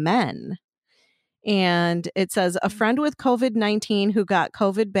 positive men. And it says, a friend with COVID-19 who got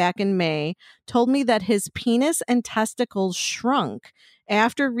COVID back in May told me that his penis and testicles shrunk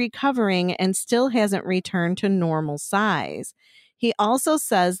after recovering and still hasn't returned to normal size. He also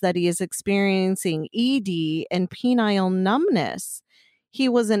says that he is experiencing ED and penile numbness. He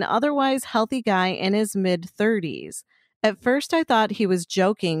was an otherwise healthy guy in his mid-30s. At first, I thought he was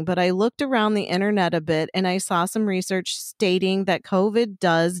joking, but I looked around the internet a bit and I saw some research stating that COVID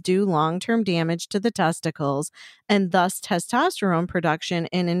does do long-term damage to the testicles and thus testosterone production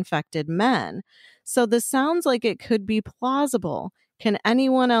in infected men. So this sounds like it could be plausible. Can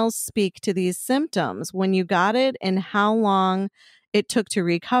anyone else speak to these symptoms, when you got it, and how long it took to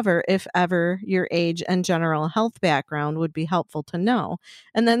recover? If ever, your age and general health background would be helpful to know.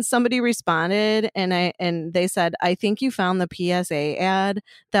 And then somebody responded and they said, I think you found the PSA ad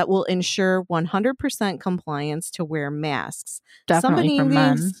that will ensure 100% compliance to wear masks. Definitely for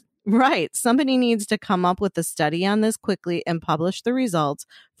men. Right. Somebody needs to come up with a study on this quickly and publish the results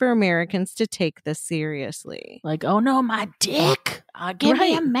for Americans to take this seriously. Like, oh no, my dick. Give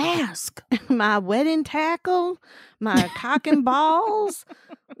me a mask. My wedding tackle, my cock and balls.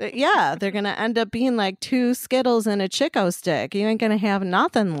 Yeah, they're going to end up being like 2 Skittles and a Chico stick. You ain't going to have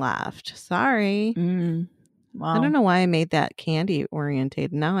nothing left. Sorry. Wow. I don't know why I made that candy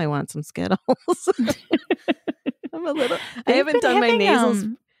orientated. Now I want some Skittles. I'm a little. I haven't done my nasals.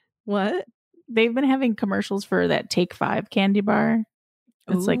 What? They've been having commercials for that Take 5 candy bar.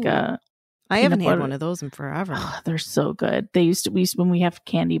 It's like a. I haven't had one of those in forever. Oh, they're so good. We used when we have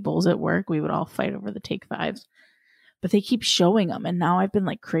candy bowls at work, we would all fight over the Take 5s. But they keep showing them, and now I've been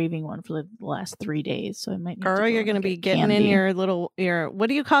like craving one for the last 3 days. So I might. Girl, you're going to be getting in your what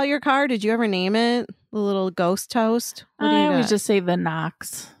do you call your car? Did you ever name it? The little ghost toast? I always just say the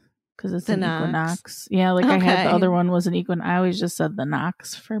Knox. Because it's an Equinox. Yeah, like I had the other one was an Equinox. I always just said the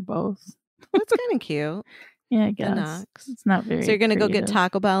Knox for both. That's kind of cute. Yeah, I guess. Knox. It's not very. So you're going to go get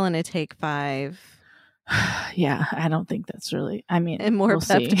Taco Bell and a Take 5. Yeah, I don't think that's really. I mean, and more we'll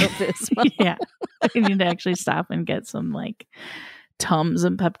Pepto-Bismol. Yeah, I need to actually stop and get some like Tums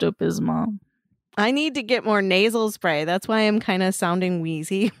and Pepto-Bismol. I need to get more nasal spray. That's why I'm kind of sounding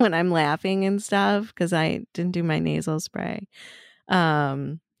wheezy when I'm laughing and stuff, because I didn't do my nasal spray.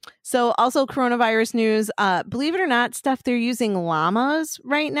 So also coronavirus news, believe it or not, Steph, they're using llamas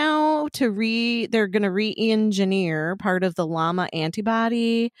right now they're going to re-engineer part of the llama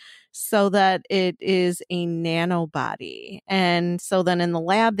antibody so that it is a nanobody. And so then in the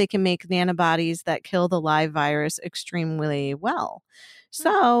lab, they can make nanobodies that kill the live virus extremely well.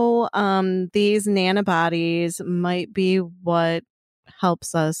 So these nanobodies might be what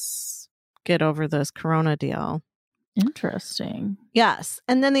helps us get over this corona deal. Interesting. Yes.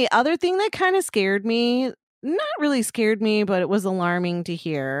 And then the other thing that kind of scared me, not really scared me, but it was alarming to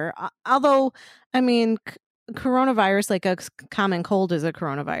hear. Although, I mean, coronavirus, like a common cold, is a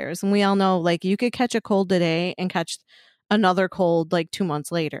coronavirus. And we all know, like, you could catch a cold today and catch another cold like 2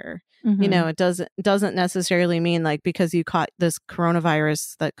 months later. Mm-hmm. You know, it doesn't necessarily mean like because you caught this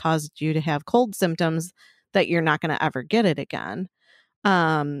coronavirus that caused you to have cold symptoms that you're not going to ever get it again.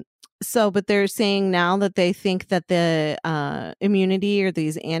 But they're saying now that they think that the immunity or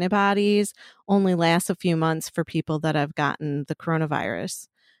these antibodies only lasts a few months for people that have gotten the coronavirus.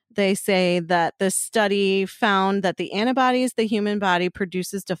 They say that the study found that the antibodies the human body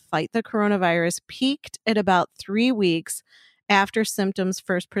produces to fight the coronavirus peaked at about 3 weeks after symptoms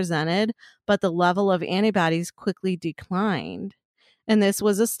first presented, but the level of antibodies quickly declined. And this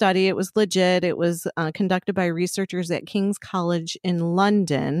was a study. It was legit. It was conducted by researchers at King's College in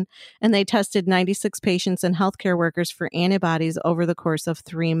London. And they tested 96 patients and healthcare workers for antibodies over the course of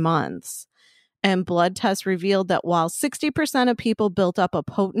 3 months. And blood tests revealed that while 60% of people built up a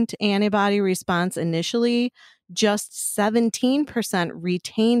potent antibody response initially, just 17%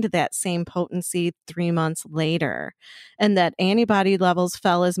 retained that same potency 3 months later. And that antibody levels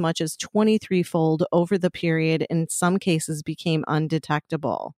fell as much as 23-fold over the period, in some cases became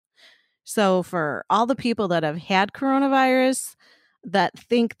undetectable. So for all the people that have had coronavirus that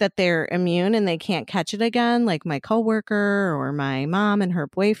think that they're immune and they can't catch it again, like my coworker or my mom and her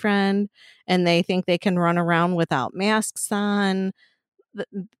boyfriend, and they think they can run around without masks on,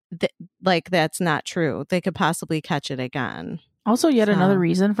 like that's not true. They could possibly catch it again. Also, yet another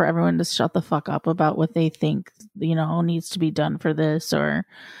reason for everyone to shut the fuck up about what they think, needs to be done for this, or,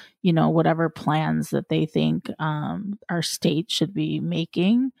 whatever plans that they think our state should be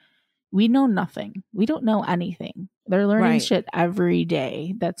making. We know nothing. We don't know anything. They're learning shit every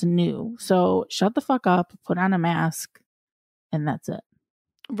day that's new. So shut the fuck up, put on a mask, and that's it.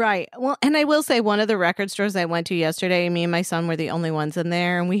 Right. Well, and I will say one of the record stores I went to yesterday, me and my son were the only ones in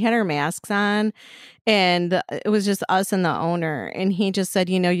there, and we had our masks on, and it was just us and the owner. And he just said,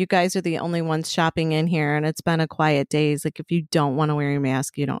 you guys are the only ones shopping in here, and it's been a quiet days. Like, if you don't want to wear your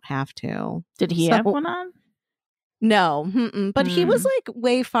mask, you don't have to. Did he have one on? No, but he was like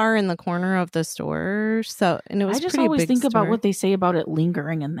way far in the corner of the store. And it was. I just pretty always big think store. about what they say about it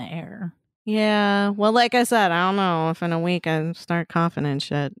lingering in the air. Yeah. Well, like I said, I don't know if in a week I start coughing and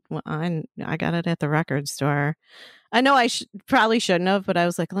shit. Well, I got it at the record store. I know I probably shouldn't have, but I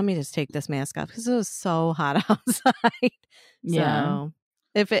was like, let me just take this mask off because it was so hot outside. Yeah. So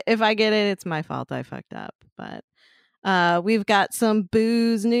if I get it, it's my fault. I fucked up. But we've got some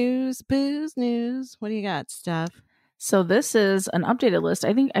booze news. What do you got, Steph? So this is an updated list.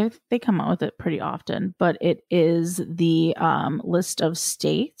 I think they come out with it pretty often, but it is the list of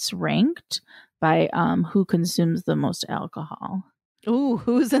states ranked by who consumes the most alcohol. Ooh,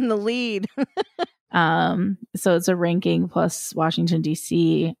 who's in the lead? So it's a ranking plus Washington,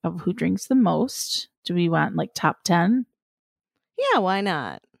 D.C. of who drinks the most. Do we want like top 10? Yeah, why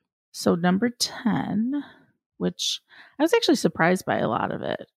not? So number 10, which I was actually surprised by a lot of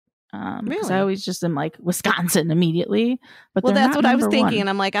it. Because I always just am like Wisconsin immediately. But that's what I was thinking. One. And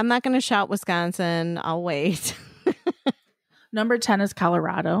I'm like, I'm not going to shout Wisconsin. I'll wait. Number 10 is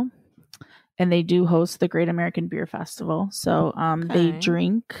Colorado. And they do host the Great American Beer Festival. So they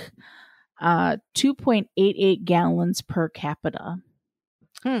drink 2.88 gallons per capita.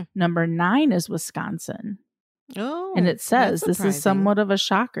 Number 9 is Wisconsin. Oh, and it says this is somewhat of a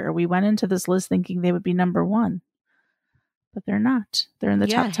shocker. We went into this list thinking they would be number 1. But they're not. They're in the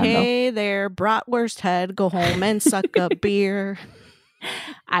top 10. Hey there, bratwurst head. Go home and suck a beer.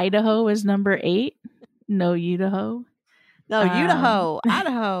 Idaho is number 8. No, Idaho. No,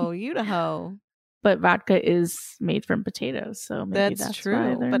 Idaho. But vodka is made from potatoes, so maybe that's true.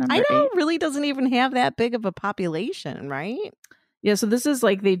 Why they're but number Idaho 8. really doesn't even have that big of a population, right? Yeah, so this is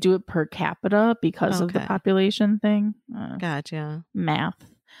like they do it per capita because of the population thing. Gotcha. Math.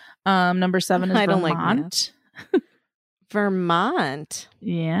 Number 7 is I don't Vermont. Like Vermont.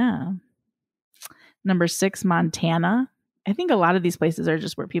 Yeah. Number 6, Montana. I think a lot of these places are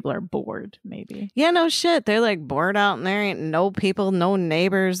just where people are bored, maybe. Yeah, no shit. They're like bored out and there ain't no people, no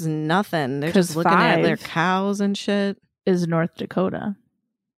neighbors, nothing. They're just looking at their cows and shit. Is North Dakota.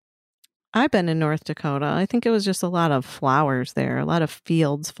 I've been in North Dakota. I think it was just a lot of flowers there, a lot of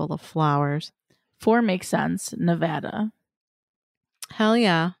fields full of flowers. 4 makes sense. Nevada. Hell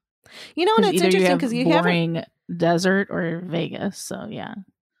yeah. You know, and it's interesting because you have boring desert or Vegas. So yeah.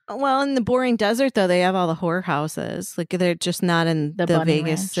 Well, in the boring desert though, they have all the whorehouses. Like they're just not in the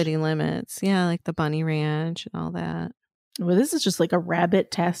Vegas ranch. city limits. Yeah, like the Bunny Ranch and all that. Well, this is just like a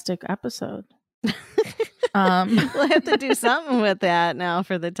rabbit-tastic episode. We'll have to do something with that now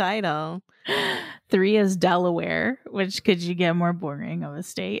for the title. 3 is Delaware, which could you get more boring of a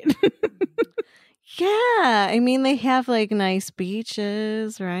state? Yeah, I mean they have like nice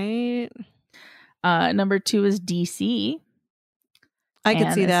beaches, right? Number 2 is DC. I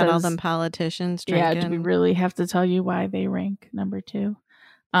could see that, all them politicians drinking. Yeah, do we really have to tell you why they rank number 2?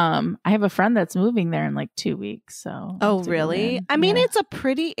 I have a friend that's moving there in like 2 weeks. So oh, really? I mean, it's a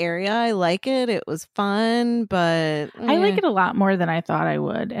pretty area. I like it. It was fun, but I like it a lot more than I thought I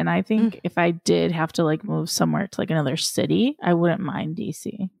would. And I think if I did have to like move somewhere to like another city, I wouldn't mind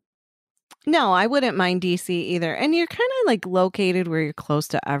DC. No, I wouldn't mind DC either. And you're kind of like located where you're close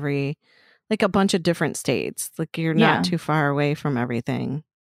to like a bunch of different states. Like you're not too far away from everything.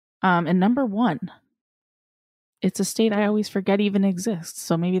 And number 1, it's a state I always forget even exists.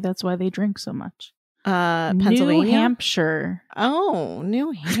 So maybe that's why they drink so much. Pennsylvania? New Hampshire. Oh,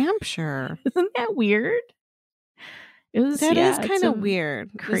 New Hampshire. Isn't that weird? That is kind of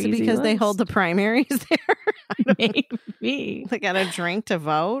weird. Crazy is it because they hold the primaries there? Maybe. They got a drink to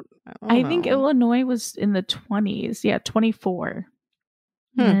vote? I think Illinois was in the 20s. Yeah, 24.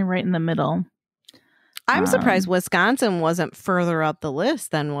 Right in the middle. I'm surprised Wisconsin wasn't further up the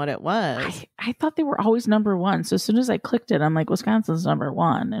list than what it was. I thought they were always number one. So as soon as I clicked it, I'm like, Wisconsin's number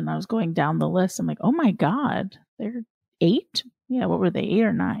one. And I was going down the list. I'm like, oh my God, they're 8? Yeah, what were they, 8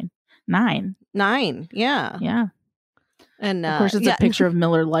 or 9? 9. 9, yeah. Yeah. And of course, it's a picture of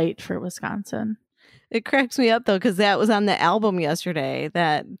Miller Lite for Wisconsin. It cracks me up, though, because that was on the album yesterday,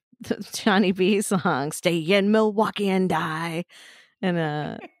 that Johnny B song, Stay in Milwaukee and Die.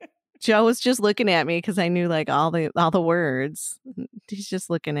 And Joe was just looking at me because I knew like all the words. He's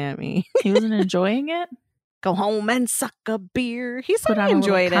just looking at me. He wasn't enjoying it? Go home and suck a beer. He said he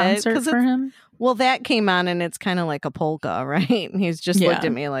enjoyed it. For him? Well, that came on and it's kind of like a polka, right? And he's just looked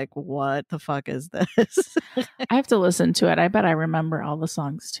at me like, what the fuck is this? I have to listen to it. I bet I remember all the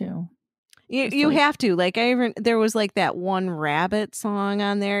songs too. You have to. Like, there was like that one rabbit song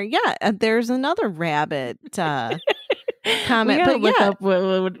on there. Yeah, there's another rabbit comment. We gotta look up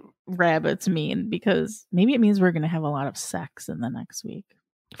what rabbits mean, because maybe it means we're going to have a lot of sex in the next week.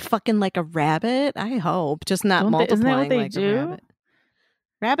 Fucking like a rabbit? I hope. Just not multiplying. Isn't that what they like do? A rabbit.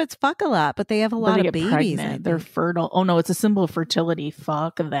 Rabbits fuck a lot, but they have a lot of babies. They're fertile. Oh no, it's a symbol of fertility.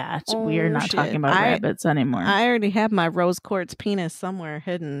 Fuck that. We are not talking about rabbits anymore. I already have my rose quartz penis somewhere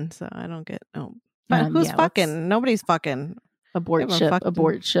hidden, so I don't get But who's fucking? Nobody's fucking. Abort ship.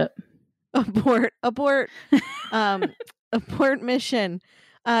 Abort ship. Abort. Abort mission.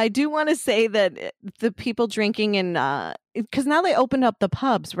 I do want to say that the people drinking in, because now they opened up the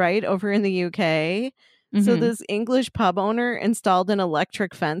pubs, right, over in the UK. Mm-hmm. So this English pub owner installed an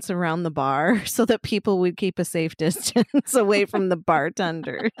electric fence around the bar so that people would keep a safe distance away from the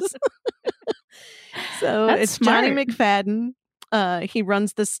bartenders. So That's it's smart. Johnny McFadden. He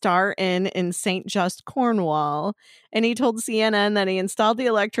runs the Star Inn in St. Just, Cornwall. And he told CNN that he installed the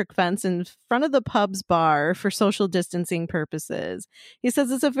electric fence in front of the pub's bar for social distancing purposes. He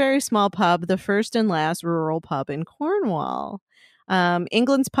says it's a very small pub, the first and last rural pub in Cornwall.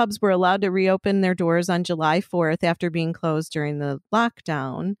 England's pubs were allowed to reopen their doors on July 4th after being closed during the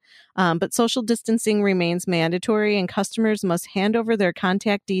lockdown. But social distancing remains mandatory, and customers must hand over their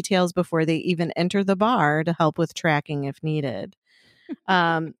contact details before they even enter the bar to help with tracking if needed.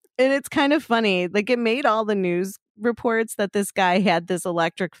 And it's kind of funny. Like, it made all the news reports that this guy had this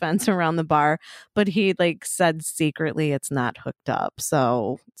electric fence around the bar, but he like said secretly it's not hooked up.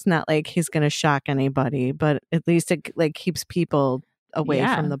 So it's not like he's going to shock anybody, but at least it like keeps people away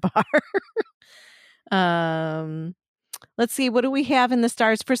from the bar. Let's see. What do we have in the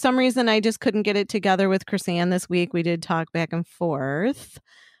stars? For some reason, I just couldn't get it together with Chrisanne this week. We did talk back and forth.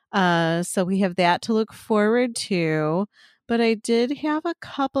 So we have that to look forward to. But I did have a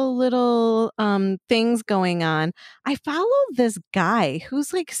couple little things going on. I follow this guy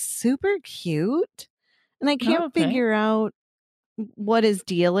who's like super cute, and I can't figure out what his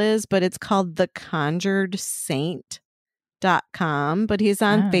deal is, but it's called theconjuredsaint.com. But he's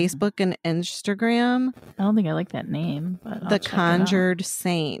on Facebook and Instagram. I don't think I like that name, but The Conjured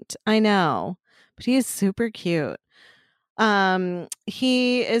Saint. I know, but he is super cute.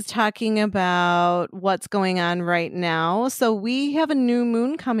 He is talking about what's going on right now. So we have a new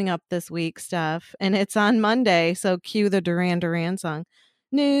moon coming up this week, Steph, and it's on Monday. So cue the Duran Duran song.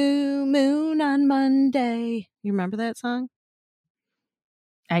 New moon on Monday. You remember that song?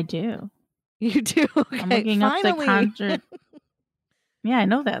 I do. You do? Okay, I'm looking up The Conjured. Yeah, I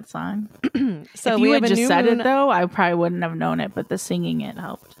know that song. So if you had just said it, though, I probably wouldn't have known it, but the singing it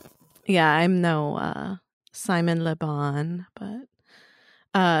helped. Yeah, I'm no Simon Le Bon, but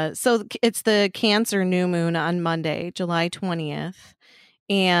so it's the Cancer new moon on Monday, July 20th,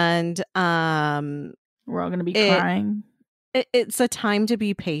 and we're all going to be crying. It's a time to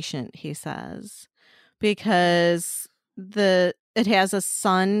be patient, he says, because it has a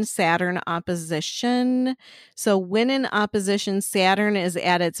Sun-Saturn opposition. So when in opposition, Saturn is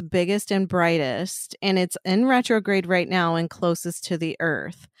at its biggest and brightest, and it's in retrograde right now and closest to the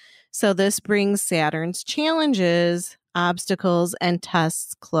Earth. So this brings Saturn's challenges, obstacles, and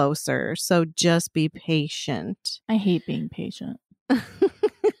tests closer. So just be patient. I hate being patient.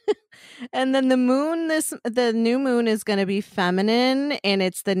 And then the new moon is going to be feminine, and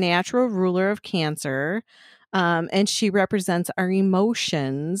it's the natural ruler of Cancer. And she represents our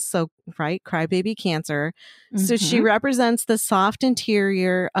emotions. So, right, crybaby Cancer. Mm-hmm. So she represents the soft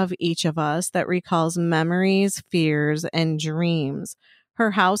interior of each of us that recalls memories, fears, and dreams.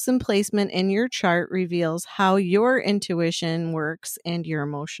 Her house and placement in your chart reveals how your intuition works and your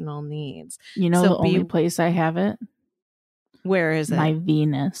emotional needs. You know, the only place I have it? Where is it? My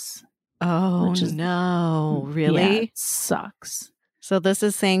Venus. Oh, no. Really? Yeah, it sucks. So this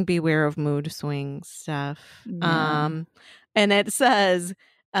is saying beware of mood swings stuff. Yeah. And it says,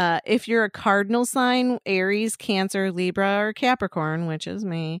 if you're a cardinal sign, Aries, Cancer, Libra, or Capricorn, which is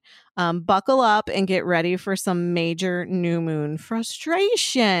me, buckle up and get ready for some major new moon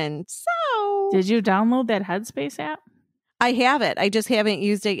frustration. So, did you download that Headspace app? I have it. I just haven't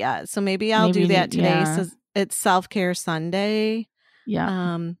used it yet. So maybe I'll do that today. Yeah. So it's Self-Care Sunday.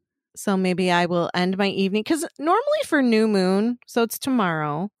 Yeah. So maybe I will end my evening, because normally for new moon, so it's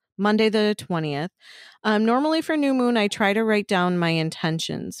tomorrow, Monday the 20th. Normally for new moon, I try to write down my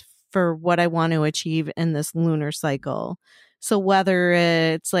intentions for what I want to achieve in this lunar cycle. So whether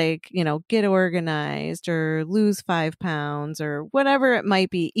it's like, get organized or lose 5 pounds or whatever it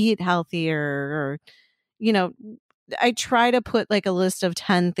might be, eat healthier, or, I try to put like a list of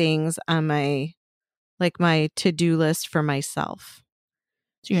 10 things on my to-do list for myself.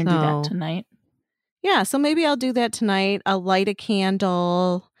 So you're going to do that tonight? Yeah. So maybe I'll do that tonight. I'll light a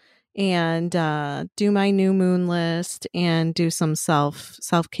candle and do my new moon list and do some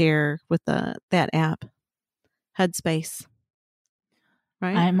self-care with that app, Headspace.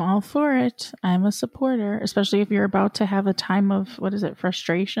 Right? I'm all for it. I'm a supporter, especially if you're about to have a time of,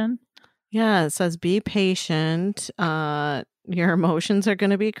 frustration. Yeah, it says be patient. Your emotions are going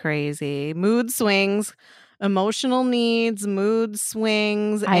to be crazy. Mood swings, emotional needs, mood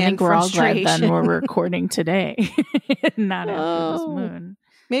swings, I think we're all glad then we're frustration. recording today, not after this moon.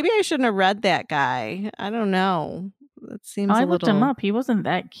 Maybe I shouldn't have read that guy. I don't know. It seems I looked him up. He wasn't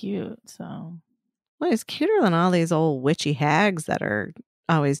that cute, so. Well, he's cuter than all these old witchy hags that are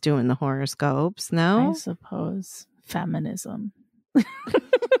always doing the horoscopes, no? I suppose. Feminism.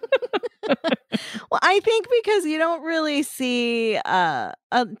 Well, I think because you don't really see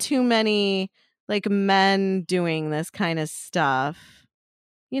too many like men doing this kind of stuff,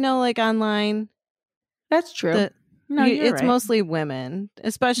 like online. That's true. It's right. mostly women,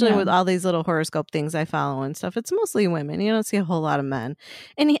 especially with all these little horoscope things I follow and stuff. It's mostly women. You don't see a whole lot of men.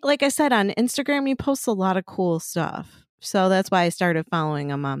 And like I said, on Instagram, he posts a lot of cool stuff. So that's why I started following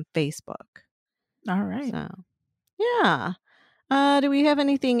him on Facebook. All right. So, yeah. Do we have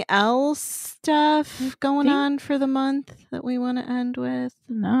anything else stuff going on for the month that we want to end with?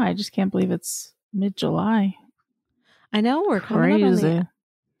 No, I just can't believe it's mid-July. I know, we're coming up on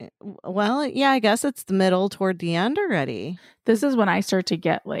well, yeah, I guess it's the middle toward the end already. This is when I start to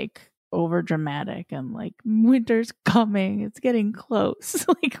get like over dramatic and like winter's coming. It's getting close.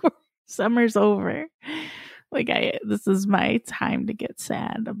 Like summer's over. Like this is my time to get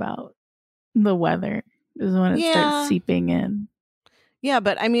sad about the weather. This is when it starts seeping in. Yeah,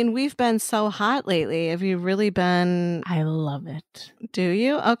 but I mean, we've been so hot lately. Have you really been? I love it. Do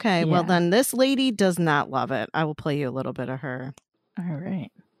you? Okay, well then this lady does not love it. I will play you a little bit of her. All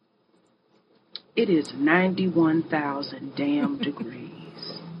right. It is 91,000 damn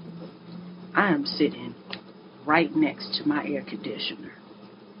degrees. I am sitting right next to my air conditioner.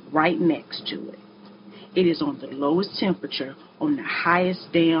 Right next to it. It is on the lowest temperature on the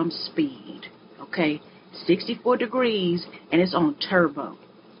highest damn speed. Okay? 64 degrees and it's on turbo.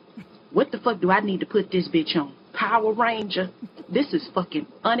 What the fuck do I need to put this bitch on? Power Ranger? This is fucking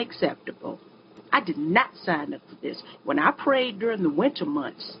unacceptable. I did not sign up for this. When I prayed during the winter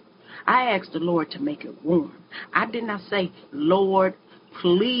months, I asked the Lord to make it warm. I did not say, Lord,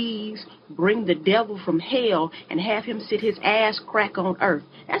 please bring the devil from hell and have him sit his ass crack on earth.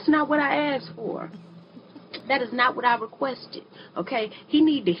 That's not what I asked for. That is not what I requested, okay? He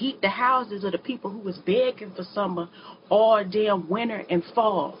need to heat the houses of the people who was begging for summer all damn winter and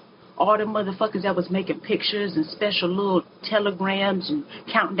fall. All the motherfuckers that was making pictures and special little telegrams and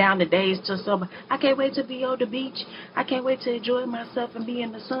counting down the days till summer. I can't wait to be on the beach. I can't wait to enjoy myself and be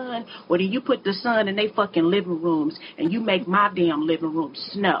in the sun. Or do you put the sun in they fucking living rooms and you make my damn living room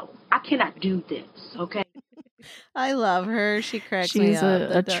snow? I cannot do this, okay? I love her. She cracks me up.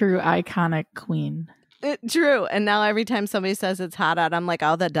 She's a true iconic queen. True. And now every time somebody says it's hot out, I'm like,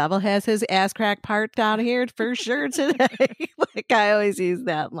 oh, the devil has his ass crack part down here for sure today. Like I always use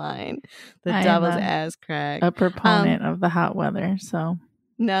that line. The devil's ass crack. A proponent of the hot weather. So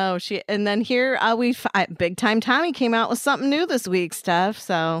no, and then here Big Time Tommy came out with something new this week, Steph.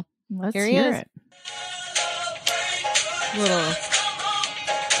 So let's here he hear is. it. Little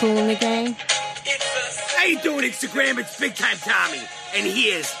Kool in the Gang. How you doing, Instagram? It's Big Time Tommy. And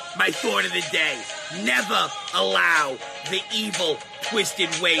here's my thought of the day. Never allow the evil, twisted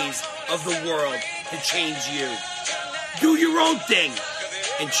ways of the world to change you. Do your own thing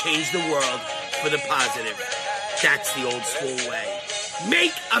and change the world for the positive. That's the old school way.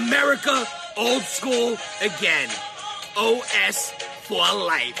 Make America old school again. OS for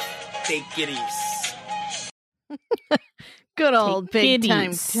life. Take it easy. Good old Big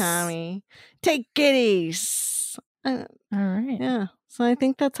Time Tommy. Take it easy. All right. Yeah. So I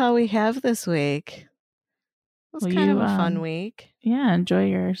think that's all we have this week. It was kind of a fun week. Yeah, enjoy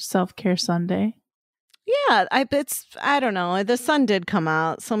your self-care Sunday. Yeah, I don't know. The sun did come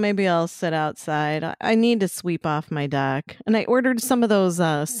out, so maybe I'll sit outside. I need to sweep off my deck. And I ordered some of those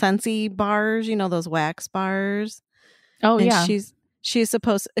Scentsy bars, those wax bars. Oh, and yeah. She's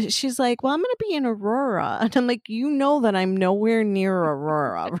like, well, I'm going to be in Aurora. And I'm like, that I'm nowhere near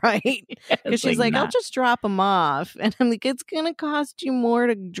Aurora, right? Because she's like, I'll just drop them off. And I'm like, it's going to cost you more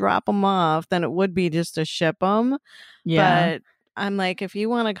to drop them off than it would be just to ship them. Yeah. But I'm like, if you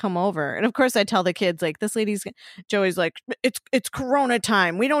want to come over. And of course I tell the kids, like, Joey's like, it's Corona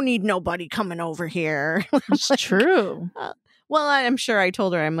time. We don't need nobody coming over here. It's like, true. Well, I'm sure I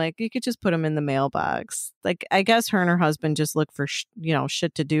told her, I'm like, you could just put them in the mailbox. Like, I guess her and her husband just look for,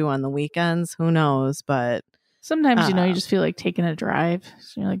 shit to do on the weekends. Who knows? But sometimes, you just feel like taking a drive.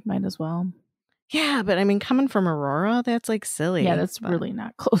 So you're like, might as well. Yeah. But I mean, coming from Aurora, that's like silly. Yeah, that's really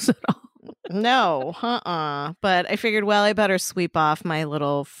not close at all. No, But I figured, well, I better sweep off my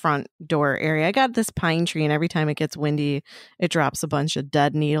little front door area. I got this pine tree, and every time it gets windy, it drops a bunch of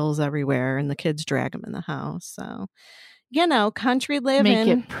dead needles everywhere, and the kids drag them in the house. So, country living. Make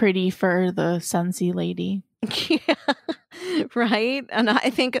it pretty for the Scentsy lady. Yeah, right. And I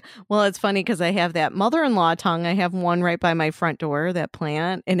think, well, it's funny because I have that mother-in-law tongue. I have one right by my front door, that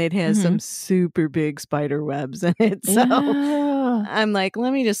plant, and it has some super big spider webs in it. So I'm like,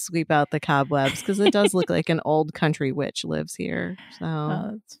 let me just sweep out the cobwebs because it does look like an old country witch lives here.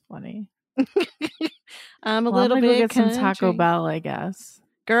 So that's funny. I'm a little bit get some Taco Bell, I guess.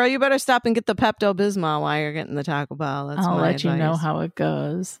 Girl, you better stop and get the Pepto-Bismol while you're getting the Taco Bell. That's I'll my let you know advice how it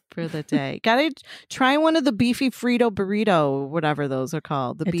goes for the day. Gotta try one of the beefy Frito burrito, whatever those are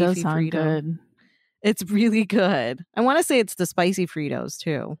called. The it beefy does sound Frito. Good. It's really good. I want to say it's the spicy Fritos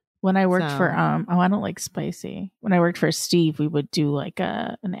too. When I worked for I don't like spicy. When I worked for Steve, we would do like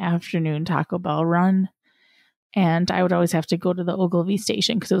an afternoon Taco Bell run. And I would always have to go to the Ogilvy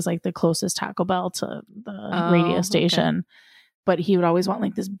station because it was like the closest Taco Bell to the radio station. Okay. But he would always want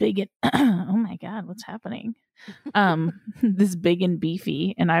like this big and oh my God, what's happening? This big and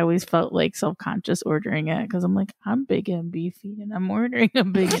beefy. And I always felt like self-conscious ordering it because I'm like, I'm big and beefy and I'm ordering a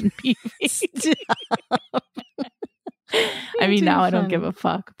big and beefy. I mean, now I don't give a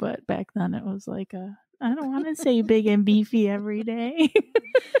fuck, but back then it was like I don't want to say big and beefy every day.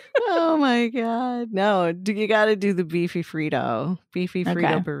 Oh my God. No, you got to do the beefy Frito. Beefy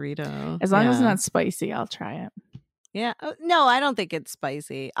Frito burrito. As long as it's not spicy, I'll try it. Yeah. No, I don't think it's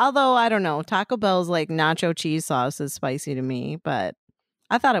spicy. Although, I don't know. Taco Bell's like nacho cheese sauce is spicy to me, but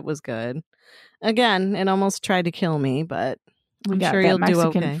I thought it was good. Again, it almost tried to kill me, but I'm sure you'll do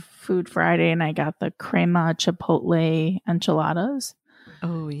okay. Food Friday, and I got the crema chipotle enchiladas.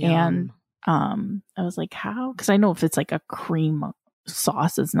 Oh, yeah. And I was like, how? Because I know if it's like a cream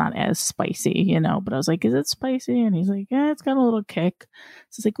sauce, it's not as spicy, but I was like, is it spicy? And he's like, yeah, it's got a little kick.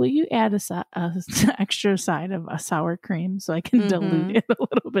 So it's like, will you add a extra side of a sour cream so I can dilute it a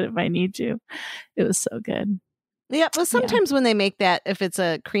little bit if I need to? It was so good. Yeah, well, sometimes when they make that, if it's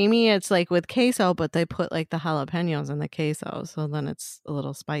a creamy, it's like with queso, but they put like the jalapenos in the queso, so then it's a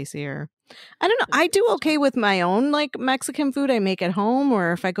little spicier. I don't know. I do okay with my own like Mexican food I make at home,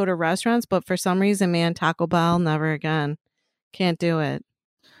 or if I go to restaurants, but for some reason, man, Taco Bell, never again. Can't do it.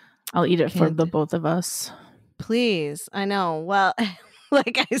 I'll eat it for the both of us. Please. I know. Well,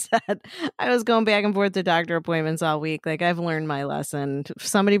 like I said, I was going back and forth to doctor appointments all week. Like, I've learned my lesson. If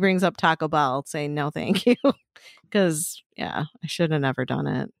somebody brings up Taco Bell, I'll say no thank you. Because, yeah, I should have never done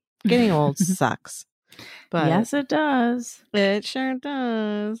it. Getting old sucks. But yes, it does. It sure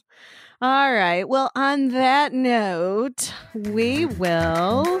does. All right. Well, on that note, we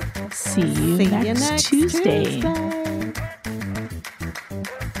will see you next Tuesday.